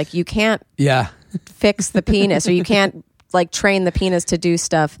you were like, you can't fix the penis, or you can't like train the penis to do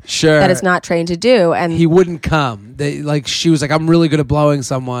stuff that it's not trained to do. And he wouldn't come. She was like, I'm really good at blowing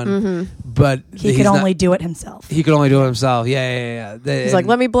someone, but he could only do it himself. He could only do it himself. Yeah. He's like,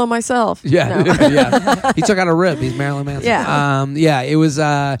 let me blow myself. Yeah. No. Yeah. He took out a rib. He's Marilyn Manson. Yeah. It was,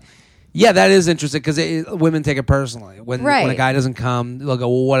 that is interesting because women take it personally. When a guy doesn't come, they'll go,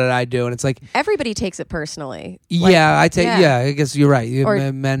 well, what did I do? And it's like, everybody takes it personally. I guess you're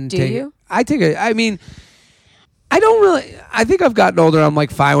right. Men do take you? it. I take it. I mean, I think I've gotten older. I'm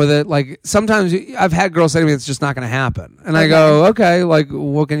like fine with it. Like sometimes I've had girls say to me, it's just not going to happen. And I go, okay, like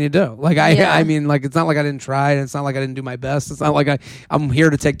what can you do? Like I mean, like it's not like I didn't try, and it's not like I didn't do my best. It's not like I'm here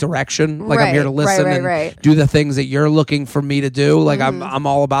to take direction. Like I'm here to listen and do the things that you're looking for me to do. Like I'm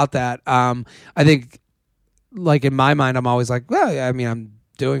all about that. I think like in my mind, I'm always like, well, I mean, I'm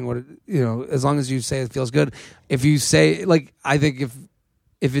doing what as long as you say it feels good. If you say like, I think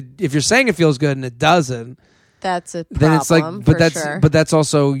if you're saying it feels good and it doesn't, that's a problem. Then it's like, but that's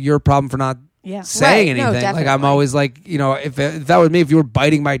also your problem for not saying anything. No, like I'm always like, if that was me, if you were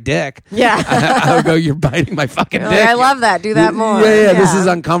biting my dick, I would go, you're biting my fucking dick. Like, I love that. Do that more. Yeah. This is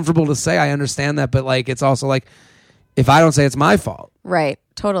uncomfortable to say. I understand that, but like, it's also like, if I don't say, it's my fault. Right.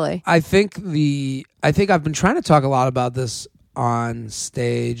 Totally. I think I've been trying to talk a lot about this on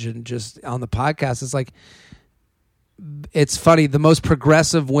stage and just on the podcast. It's like, it's funny. The most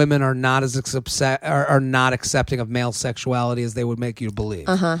progressive women are not as are not accepting of male sexuality as they would make you believe.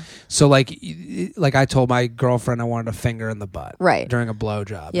 So like I told my girlfriend I wanted a finger in the butt during a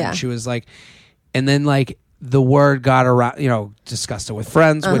blowjob. Yeah. And she was like, and then like the word got around, discussed it with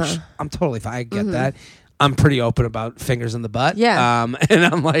friends, which I'm totally fine. I get that. I'm pretty open about fingers in the butt. Yeah. And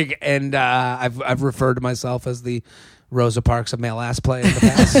I'm like, I've referred to myself as the Rosa Parks of male ass play in the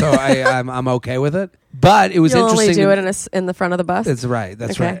past, so I'm okay with it. But it was interesting. You'll only do it in the front of the bus? That's right.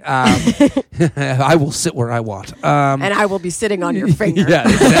 That's okay. Right. I will sit where I want. And I will be sitting on your finger. Yeah,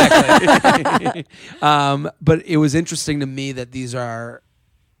 exactly. But it was interesting to me that these are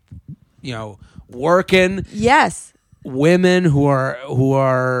working. Yes. Women who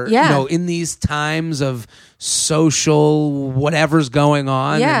are Yeah. in these times of social whatever's going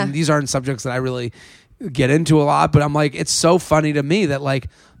on. Yeah. And these aren't subjects that I really get into a lot, but I'm like, it's so funny to me that like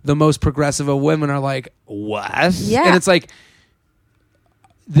the most progressive of women are like, what? Yeah. And it's like,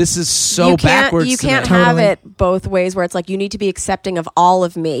 this is so backwards. You can't to me. have it both ways where it's like you need to be accepting of all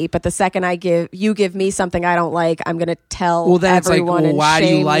of me, but the second you give me something I don't like, I'm going to tell Well, then everyone it's like, well, and why do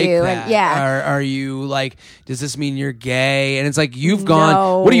you shame like you. that? And, yeah. Are you like, does this mean you're gay? And it's like, you've gone,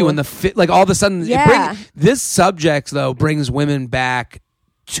 No. what are you in the fit? Like all of a sudden, Yeah. this subject though brings women back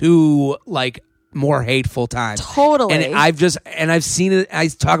to like more hateful times. Totally. And I've seen it. I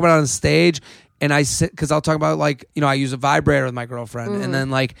talk about it on stage and I sit, cause I'll talk about like, I use a vibrator with my girlfriend and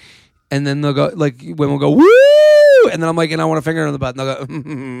then they'll go, like, women will go, woo! And then I'm like, and I want a finger on the butt. And they'll go,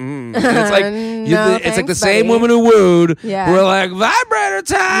 and it's like, it's like the same woman who wooed. Yeah. We're like, vibrator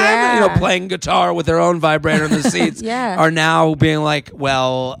time! Yeah. Playing guitar with their own vibrator in the seats. Yeah. Are now being like,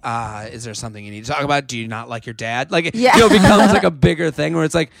 well, is there something you need to talk about? Do you not like your dad? Like, Yeah. it becomes like a bigger thing where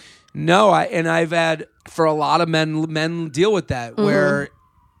it's like, no, I've had, for a lot of men deal with that, where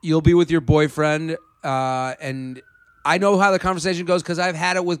you'll be with your boyfriend, and I know how the conversation goes because I've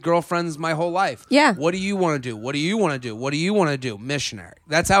had it with girlfriends my whole life. Yeah. What do you want to do? What do you want to do? What do you want to do? Missionary.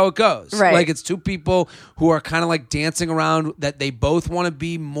 That's how it goes. Right. Like it's two people who are kind of like dancing around that they both want to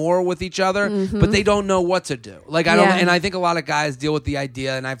be more with each other, but they don't know what to do. Like I don't, Yeah. and I think a lot of guys deal with the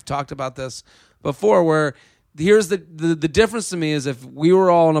idea, and I've talked about this before, where here's the difference to me is if we were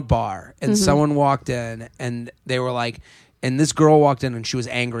all in a bar and someone walked in and they were like, and this girl walked in and she was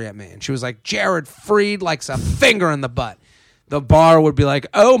angry at me. And she was like, Jared Freid likes a finger in the butt. The bar would be like,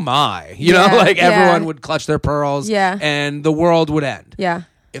 oh my. You know, like everyone would clutch their pearls. Yeah. And the world would end. Yeah.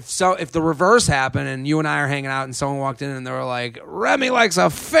 If the reverse happened and you and I are hanging out and someone walked in and they were like, Remy likes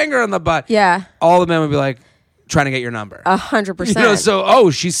a finger in the butt. Yeah. All the men would be like, trying to get your number. 100%. So,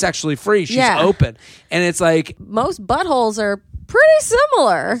 she's sexually free. She's open. And it's like, most buttholes are pretty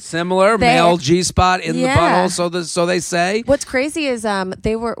similar. male G-spot in the Yeah. butthole, so they say. What's crazy is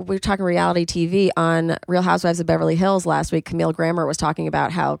we were talking reality TV on Real Housewives of Beverly Hills last week. Camille Grammer was talking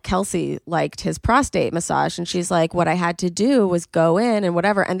about how Kelsey liked his prostate massage, and she's like, what I had to do was go in and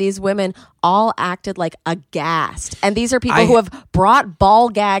whatever. And these women all acted like aghast. And these are people who have brought ball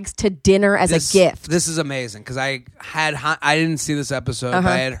gags to dinner as a gift. This is amazing because I didn't see this episode, but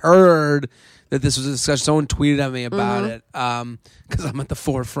I had heard that this was a discussion. Someone tweeted at me about it because I'm at the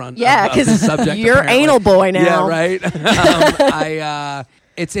forefront. Yeah, of the subject. you're apparently. anal boy now. Yeah, right.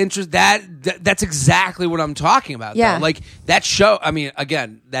 It's interesting that's exactly what I'm talking about. Yeah, though. Like that show. I mean,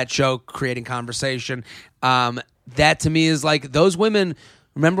 again, that show creating conversation. That to me is like those women.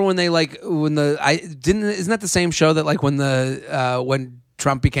 Remember when they isn't that the same show that like when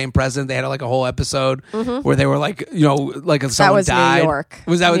Trump became president, they had like a whole episode where they were like, like if someone died. New York.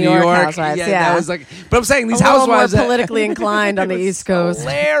 Was that with New York? Housewives, yeah. That was like. But I'm saying these a little housewives more politically inclined on the East Coast.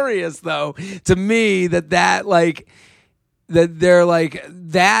 Hilarious though to me that like. That they're like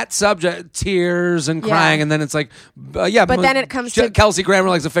that subject, tears and crying, and then it's like, but then it comes to Kelsey Grammer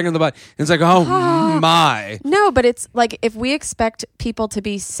likes a finger in the butt. And it's like, oh my. No, but it's like if we expect people to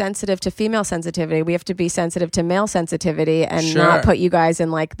be sensitive to female sensitivity, we have to be sensitive to male sensitivity and not put you guys in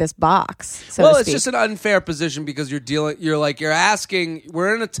like this box. So it's just an unfair position because you're asking.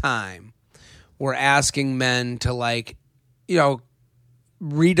 We're in a time we're asking men to like,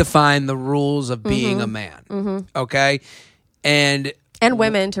 redefine the rules of being a man. Okay. And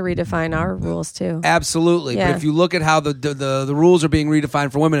women to redefine our rules too. Absolutely. Yeah. But if you look at how the rules are being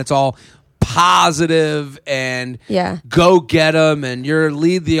redefined for women, it's all positive and go get them and you're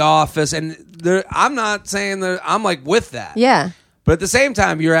lead the office. And I'm not saying that I'm like with that. Yeah. But at the same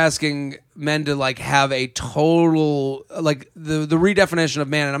time, you're asking men to like have a total, like the redefinition of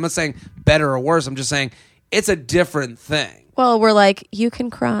man. And I'm not saying better or worse. I'm just saying it's a different thing. Well, we're like, you can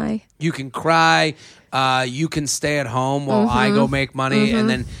cry. You can cry. You can stay at home while I go make money, and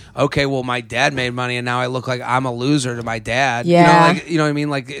then my dad made money, and now I look like I'm a loser to my dad. Yeah, you know what I mean?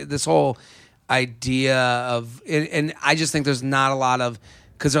 Like this whole idea of, and I just think there's not a lot of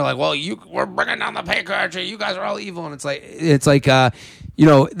because they're like, well, we're bringing down the patriarchy. You guys are all evil, and it's like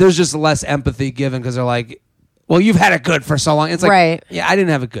there's just less empathy given because they're like. Well, you've had it good for so long. It's like, right. Yeah, I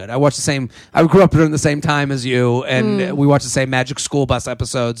didn't have it good. I watched I grew up during the same time as you, and we watched the same Magic School Bus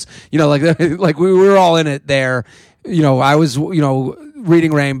episodes. Like we were all in it there. I was,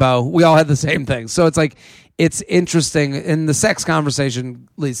 reading Rainbow. We all had the same thing. So it's like, it's interesting in the sex conversation,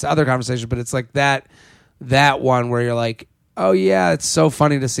 at least other conversation, but it's like that one where you're like, oh yeah, it's so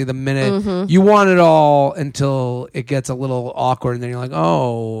funny to see the minute you want it all until it gets a little awkward, and then you're like,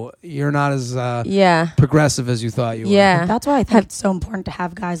 oh, you're not as progressive as you thought you were. Yeah, that's why I think it's so important to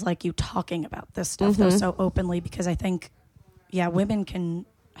have guys like you talking about this stuff though, so openly, because I think, women can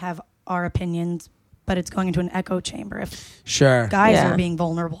have our opinions, but it's going into an echo chamber. If guys are being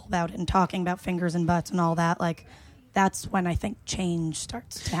vulnerable about it and talking about fingers and butts and all that, like, that's when I think change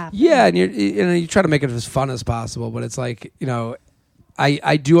starts to happen. Yeah, and you try to make it as fun as possible, but it's like,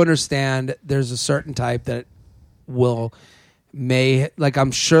 I do understand there's a certain type that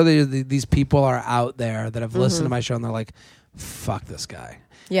I'm sure these people are out there that have listened to my show and they're like, fuck this guy.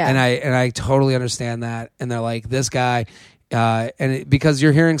 Yeah. And I totally understand that. And they're like, this guy, because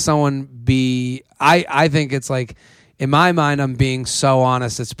you're hearing someone I think it's like, in my mind, I'm being so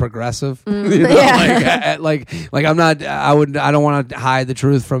honest. It's progressive. Like I'm not. I don't want to hide the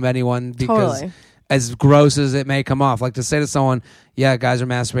truth from anyone because, as gross as it may come off, like to say to someone, "Yeah, guys are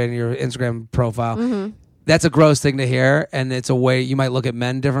masturbating your Instagram profile." That's a gross thing to hear, and it's a way you might look at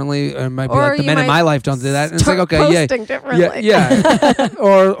men differently, or it might be like the men in my life don't do that. And it's like, okay, yeah.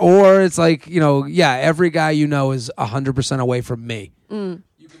 or it's like, every guy is 100% away from me.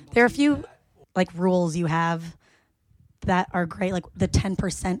 There are a few like rules you have that are great, like the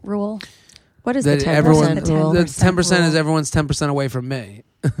 10% rule. What is the 10% rule? The 10% is everyone's 10% away from me.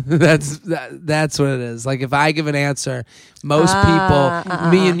 That's what it is. Like if I give an answer, most people,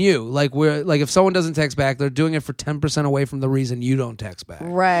 me and you, like we're like if someone doesn't text back, they're doing it for 10% away from the reason you don't text back.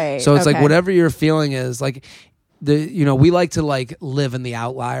 Right. So it's like whatever your feeling is, like we like to like live in the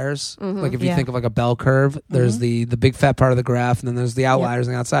outliers. Like if you think of like a bell curve, there's the big fat part of the graph, and then there's the outliers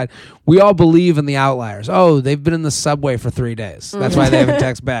on the outside. We all believe in the outliers. Oh, they've been in the subway for 3 days. That's why they haven't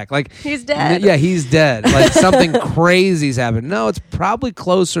texted back. Like he's dead. Yeah, he's dead. Like something crazy's happened. No, it's probably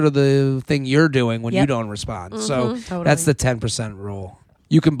closer to the thing you're doing when you don't respond. So that's the 10% rule.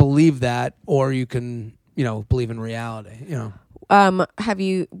 You can believe that, or you can believe in reality. When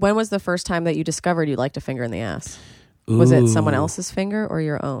was the first time that you discovered you liked a finger in the ass? Ooh. Was it someone else's finger or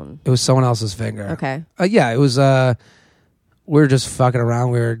your own? It was someone else's finger. Okay. It was, we were just fucking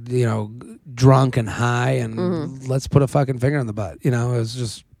around. We were, drunk and high, and let's put a fucking finger in the butt. It was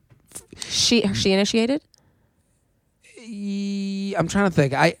just. She initiated? I'm trying to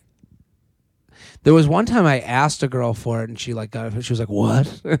think. There was one time I asked a girl for it, and she like got it. She was like,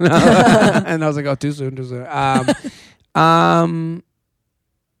 "What?" And I was like, "Oh, too soon, too soon." I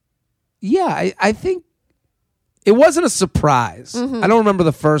think it wasn't a surprise. I don't remember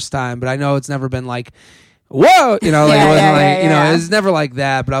the first time, but I know it's never been like, whoa, it wasn't it's never like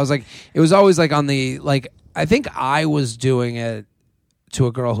that. But I was like, it was always like on the, like, I think I was doing it to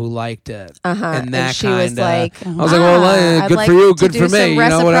a girl who liked it, and that she was like, I was like, well, good for you, good for me.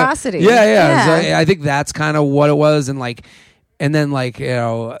 Reciprocity. So I think that's kind of what it was, and like. And then, like,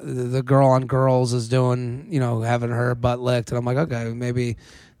 the girl on Girls is doing, having her butt licked. And I'm like, okay, maybe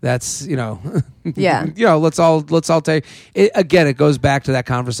that's, let's all take it. Again, it goes back to that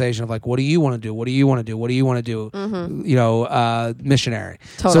conversation of like, what do you want to do? What do you want to do? What do you want to do? Missionary.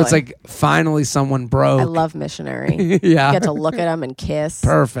 Totally. So it's like finally someone broke. I love Missionary. You get to look at them and kiss.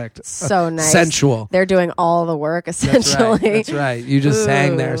 Perfect. So nice. Sensual. They're doing all the work, essentially. That's right. You just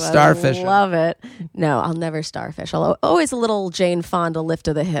hang there, starfish. I love it. No, I'll never starfish. Always a little Jane Fonda lift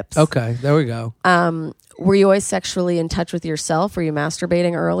of the hips. Okay, there we go. Were you always sexually in touch with yourself? Were you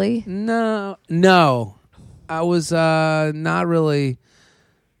masturbating early? No. I was not really.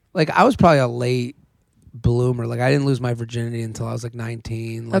 Like, I was probably a late bloomer. Like, I didn't lose my virginity until I was like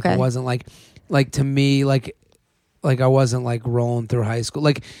 19. Like, it wasn't like to me, like I wasn't like rolling through high school.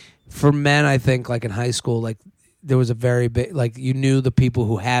 Like, for men, I think like in high school, like there was a very big, like you knew the people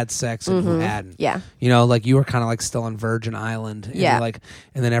who had sex and who hadn't. Yeah. Like you were kind of like still on Virgin Island. And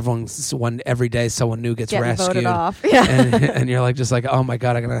and then every day someone new gets rescued. Voted off. Yeah. And you're like, just like, oh my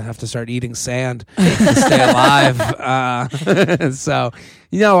God, I'm going to have to start eating sand to stay alive. So,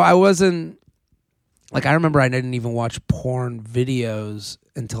 I wasn't, like, I remember I didn't even watch porn videos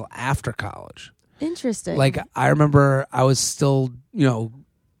until after college. Interesting. Like, I remember I was still,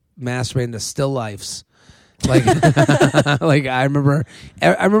 masturbating to still lifes. Like, like I remember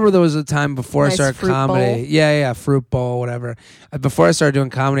there was a time before I started comedy. Yeah, fruit bowl, whatever. Before I started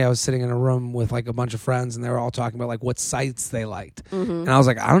doing comedy, I was sitting in a room with like a bunch of friends, and they were all talking about like what sites they liked. And I was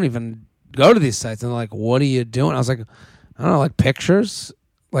like, I don't even go to these sites. And they're like, what are you doing? I was like, I don't know, like pictures,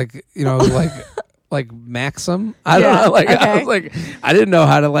 like like Maxim. I don't know. Like I was like, I didn't know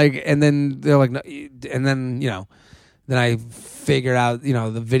how to like. And then they're like, no, and then then I figured out the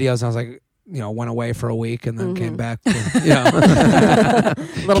videos, and I was like, went away for a week and then came back. Came back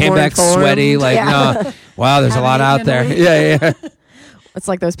informed. sweaty. Like, no, wow, there's a lot out there. Yeah. It's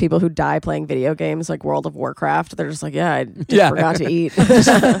like those people who die playing video games, like World of Warcraft. They're just like, I forgot to eat.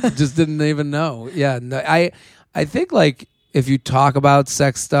 just didn't even know. Yeah, no, I think like if you talk about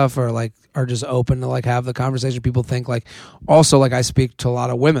sex stuff or like are just open to like have the conversation, people think like also like I speak to a lot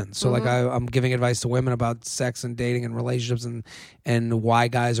of women, so like I'm giving advice to women about sex and dating and relationships and why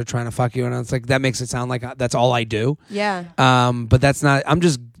guys are trying to fuck you, and it's like that makes it sound like that's all I do. Yeah. But that's not. I'm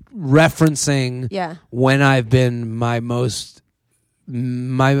just referencing when I've been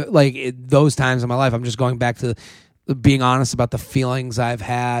those times in my life. I'm just going back to being honest about the feelings I've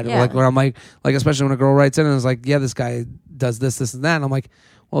had. Like where I'm like especially when a girl writes in and is like, yeah, this guy does this and that, and I'm like,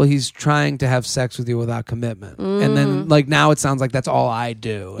 well, he's trying to have sex with you without commitment. And then like now it sounds like that's all I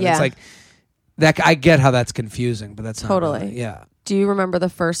do. And it's like that I get how that's confusing, but that's totally not really, yeah. Do you remember the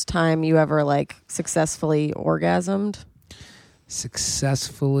first time you ever like successfully orgasmed?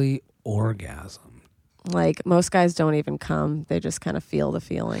 Successfully orgasmed. Like most guys don't even come; they just kind of feel the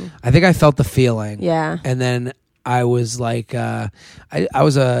feeling. I think I felt the feeling. Yeah, and then I was like, I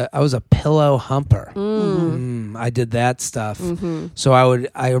was a pillow humper. I did that stuff. So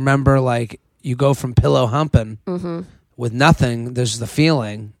I remember like you go from pillow humping with nothing. There's the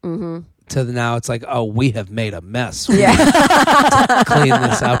feeling. To now it's like, oh, we have made a mess. We have to clean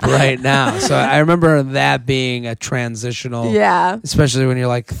this up right now. So I remember that being a transitional, especially when you're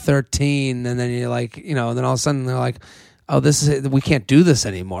like 13 and then you're like, and then all of a sudden they're like, oh, we can't do this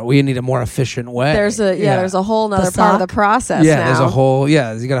anymore. We need a more efficient way. There's a whole nother part of the process. Yeah, now. There's a whole, you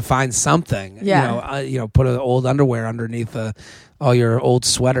got to find something. Yeah. Put an old underwear underneath all your old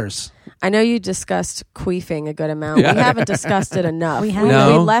sweaters. I know you discussed queefing a good amount. Yeah. We haven't discussed it enough. We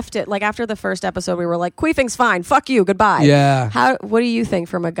left it like after the first episode. We were like, queefing's fine. Fuck you. Goodbye. Yeah. What do you think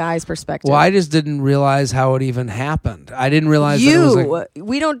from a guy's perspective? Well, I just didn't realize how it even happened. I didn't realize that it was like,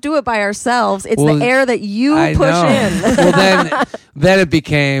 we don't do it by ourselves. It's the air that you push in. Well, then it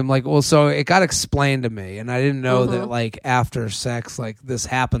became like, so it got explained to me, and I didn't know that like after sex, like this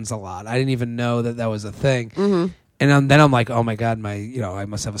happens a lot. I didn't even know that was a thing. And then I'm like, oh my God, I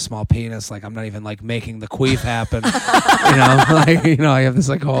must have a small penis. Like I'm not even like making the queef happen. I have this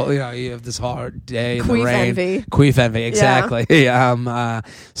like whole, you have this hard day in the rain. Envy. Queef envy, exactly. Yeah.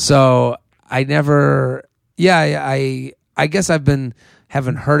 So I never, I guess haven't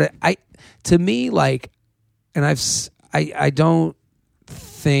heard it. To me, like, and I don't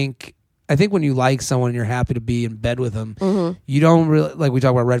think. I think when you like someone and you're happy to be in bed with them, you don't really, like we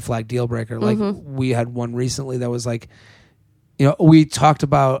talk about red flag deal breaker. Like we had one recently that was like, we talked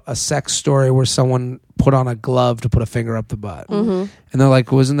about a sex story where someone put on a glove to put a finger up the butt. And they're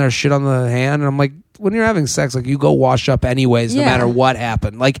like, wasn't there shit on the hand? And I'm like, when you're having sex, like you go wash up anyways, no matter what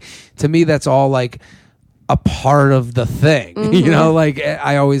happened. Like to me, that's all like a part of the thing, like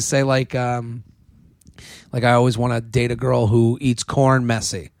I always say like I always want to date a girl who eats corn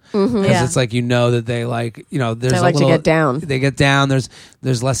messy. Because it's like that they like there's they like to get down. They get down.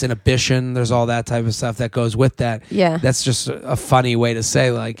 There's less inhibition. There's all that type of stuff that goes with that. Yeah, that's just a funny way to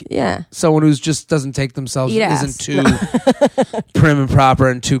say like someone who's just doesn't take themselves isn't too prim and proper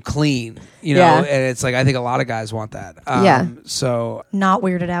and too clean. And it's like I think a lot of guys want that. So not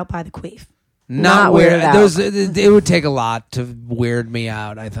weirded out by the queef. Not weird. It would take a lot to weird me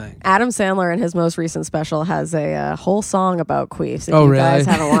out, I think. Adam Sandler in his most recent special has a whole song about queefs. If you guys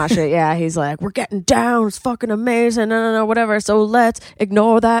haven't watched it, he's like, we're getting down. It's fucking amazing. No, whatever. So let's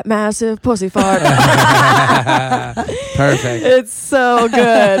ignore that massive pussy fart. Perfect. It's so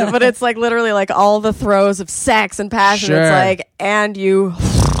good. But it's like literally like all the throes of sex and passion. Sure. It's like, and you...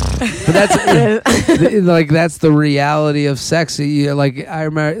 But that's the reality of sex. Like I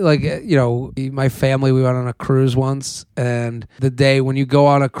remember, like my family, we went on a cruise once, and the day when you go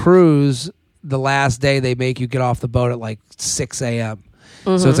on a cruise, the last day they make you get off the boat at like 6 a.m.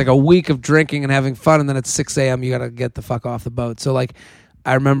 So it's like a week of drinking and having fun, and then at 6 a.m. you got to get the fuck off the boat. So like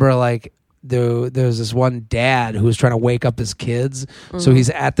I remember like there's this one dad who was trying to wake up his kids, so he's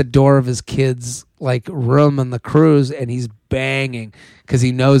at the door of his kids' like room on the cruise, and he's banging because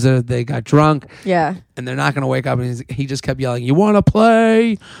he knows that they got drunk, and they're not going to wake up. And he just kept yelling, "You want to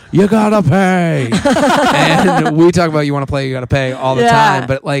play? You gotta pay." And we talk about you want to play, you gotta pay all the time.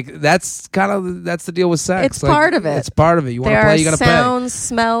 But like that's the deal with sex. It's like, part of it. It's part of it. You want to play, you gotta pay. Sounds,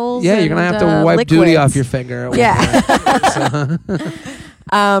 smells. Yeah, you're gonna have to wipe liquids. duty off your finger.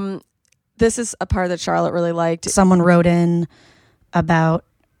 This is a part that Charlotte really liked. Someone wrote in about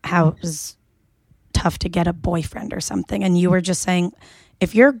how it was tough to get a boyfriend or something, and you were just saying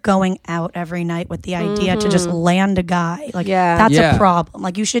if you're going out every night with the idea to just land a guy, like that's a problem.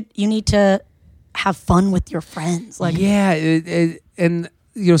 Like you need to have fun with your friends. Like and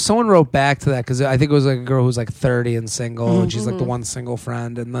someone wrote back to that because I think it was like a girl who's like 30 and single, and she's like the one single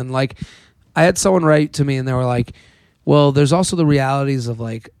friend. And then like I had someone write to me, and they were like, "Well, there's also the realities of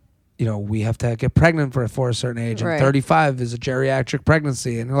like, we have to get pregnant for a certain age, and 35 is a geriatric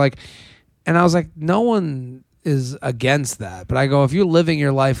pregnancy." And they're like, and I was like, no one is against that, but I go, if you're living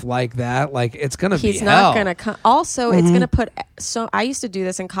your life like that, like it's gonna be hell. He's not gonna come. Also, it's gonna put. So I used to do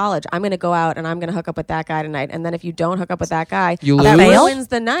this in college. I'm gonna go out and I'm gonna hook up with that guy tonight, and then if you don't hook up with that guy, that ruins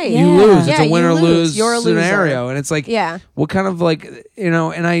the night. You lose. It's a win or lose You're a scenario, and it's like, what kind of like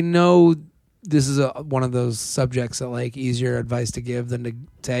And I know this is one of those subjects that like easier advice to give than to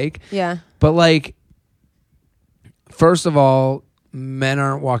take. Yeah, but like, first of all, men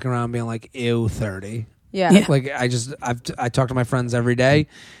aren't walking around being like, ew, 30. Yeah. Like I talk to my friends every day.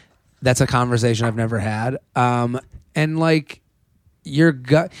 That's a conversation I've never had. And like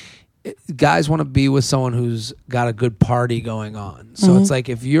guys want to be with someone who's got a good party going on. So it's like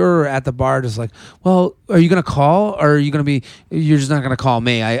if you're at the bar just like, well, are you going to call, or are you going to be, you're just not going to call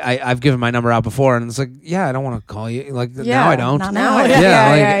me. I've given my number out before, and it's like, yeah, I don't want to call you. Like now I don't. Not now.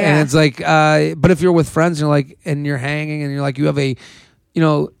 And it's like, but if you're with friends, you're like, and you're hanging and you're like, you have a,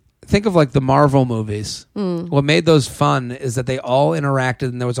 think of like the Marvel movies. What made those fun is that they all interacted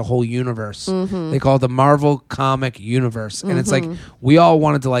and there was a whole universe. They call it the Marvel comic universe. And it's like, we all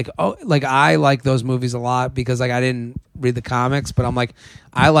wanted to like, I like those movies a lot because like I didn't read the comics, but I'm like,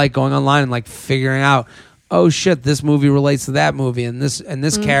 I like going online and like figuring out, oh shit, this movie relates to that movie, and this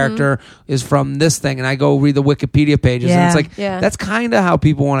character is from this thing, and I go read the Wikipedia pages, and it's like that's kind of how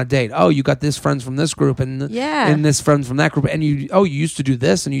people want to date. Oh, you got this friends from this group, and this friends from that group, and you used to do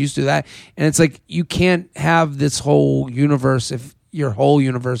this, and you used to do that, and it's like you can't have this whole universe if your whole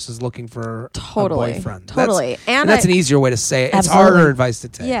universe is looking for a boyfriend. Totally. And that's an easier way to say it. It's harder advice to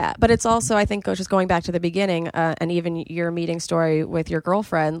take. Yeah, but it's also, I think, just going back to the beginning, and even your meeting story with your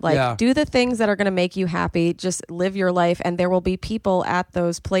girlfriend, like do the things that are going to make you happy. Just live your life, and there will be people at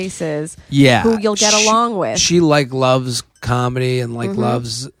those places who you'll get along with. She like loves comedy and like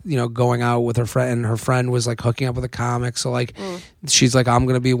loves going out with her friend, and her friend was like hooking up with a comic, so like she's like, I'm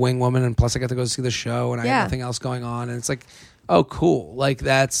gonna be a wing woman, and plus I got to go see the show, and I have nothing else going on, and it's like, oh, cool. Like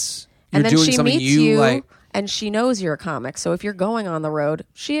that's, you're doing something you like. And she knows you're a comic. So if you're going on the road,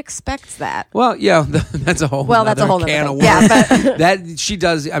 she expects that. That's a whole can of worms. Yeah, but that she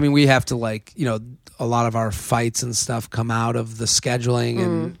does. I mean, we have to like, a lot of our fights and stuff come out of the scheduling.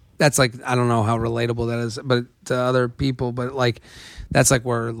 And that's like, I don't know how relatable that is, but to other people, but like, that's like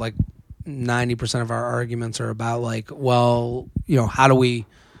where like 90% of our arguments are about like, well, how do we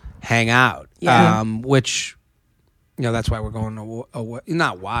hang out? Yeah. Which, that's why we're going away.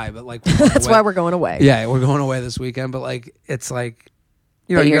 Not why, but like that's why we're going away. Yeah, we're going away this weekend. But like, it's like,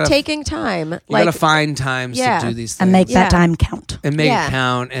 you're taking time. You gotta find times to do these things and make that time count. And make it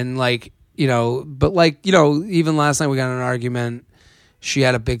count. And like, but like, even last night we got in an argument. She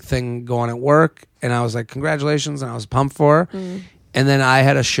had a big thing going at work, and I was like, congratulations, and I was pumped for her. And then I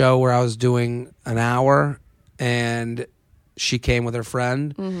had a show where I was doing an hour, and she came with her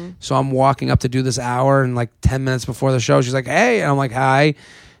friend. So I'm walking up to do this hour, and like 10 minutes before the show, she's like, hey. And I'm like, hi.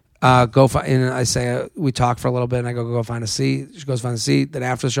 And I say, we talk for a little bit, and I go find a seat. She goes find a seat. Then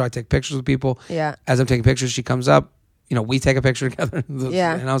after the show, I take pictures with people. Yeah. As I'm taking pictures, she comes up. We take a picture together.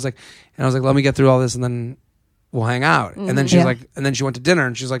 Yeah. And I was like, let me get through all this, and then we'll hang out. And then she's like, and then she went to dinner,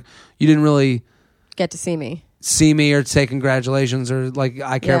 and she's like, you didn't really get to see me or say congratulations, or like,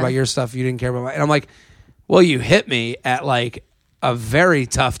 I care about your stuff. You didn't care about mine. And I'm like, well, you hit me at like a very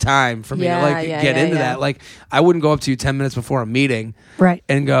tough time for me to like get into that. Like, I wouldn't go up to you 10 minutes before a meeting, right,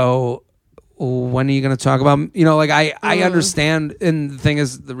 and go, when are you going to talk about? Like I understand. And the thing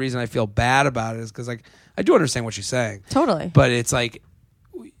is, the reason I feel bad about it is because like I do understand what she's saying, totally. But it's like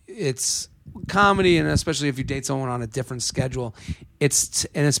it's comedy, and especially if you date someone on a different schedule,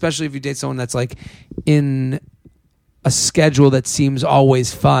 and especially if you date someone that's like in a schedule that seems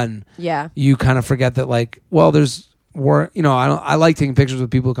always fun, you kind of forget that like, well, there's work. I like taking pictures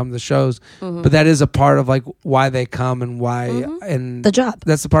with people who come to the shows, but that is a part of like why they come and why and the job.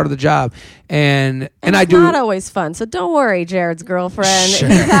 That's the part of the job, and it's I do not always fun. So don't worry, Jared's girlfriend. Sure.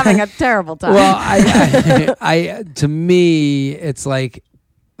 He's having a terrible time. Well, I to me, it's like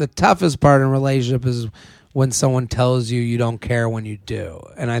the toughest part in a relationship is when someone tells you don't care when you do,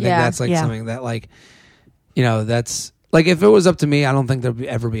 and I think that's like something that like. That's like, if it was up to me, I don't think there'd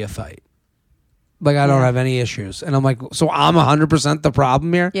ever be a fight. Like, I don't have any issues. And I'm like, so I'm 100% the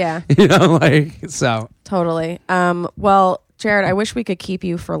problem here? Yeah. like, so. Totally. Well, Jared, I wish we could keep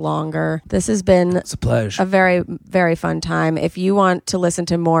you for longer. This has been It's a pleasure. a very, very fun time. If you want to listen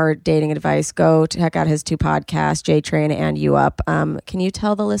to more dating advice, go check out his 2 podcasts, J Train and You Up. Can you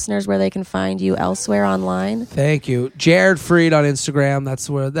tell the listeners where they can find you elsewhere online? Thank you. Jared Freid on Instagram. That's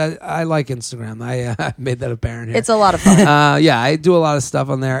where I like Instagram. I made that apparent here. It's a lot of fun. Yeah, I do a lot of stuff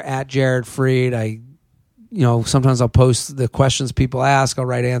on there at Jared Freid. Sometimes I'll post the questions people ask. I'll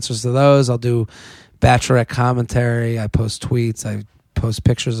write answers to those. I'll do Bachelorette commentary. I post tweets. I post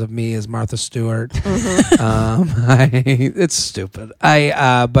pictures of me as Martha Stewart. It's stupid.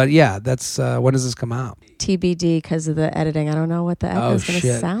 But yeah, that's when does this come out? TBD because of the editing. I don't know what the echo is going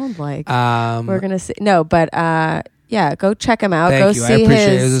to sound like. We're going to see. No, but yeah, go check him out. Thank go you. see I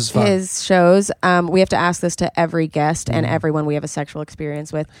appreciate it. This is fun. his shows. We have to ask this to every guest and everyone we have a sexual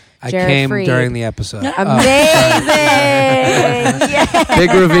experience with. Jared I came Freid. during the episode. Amazing! Yes. Big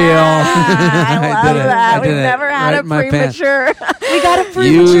reveal. I love that. We've never had a premature. We got a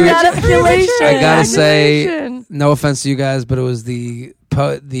premature ejaculation. I gotta say, no offense to you guys, but it was the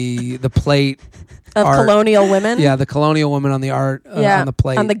plate. Of art. Colonial women? Yeah, the colonial women on the art, on the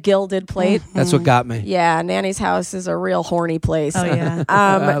plate. On the gilded plate. That's what got me. Yeah, Nanny's house is a real horny place. Oh, yeah.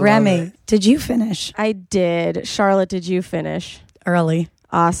 Remy, did you finish? I did. Charlotte, did you finish? Early.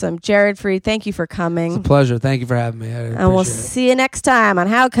 Awesome. Jared Freid, thank you for coming. It's a pleasure. Thank you for having me. And we'll see you next time on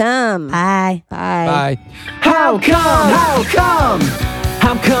How Come. Bye. Bye. Bye. How come? How come?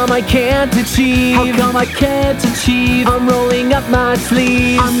 How come I can't achieve? How come I can't achieve? I'm rolling up my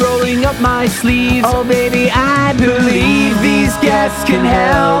sleeves. I'm rolling up my sleeves. Oh baby, I believe these guests can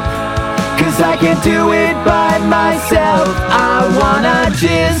help. 'Cause I can't do it by myself. I wanna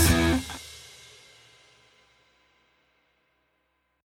jizz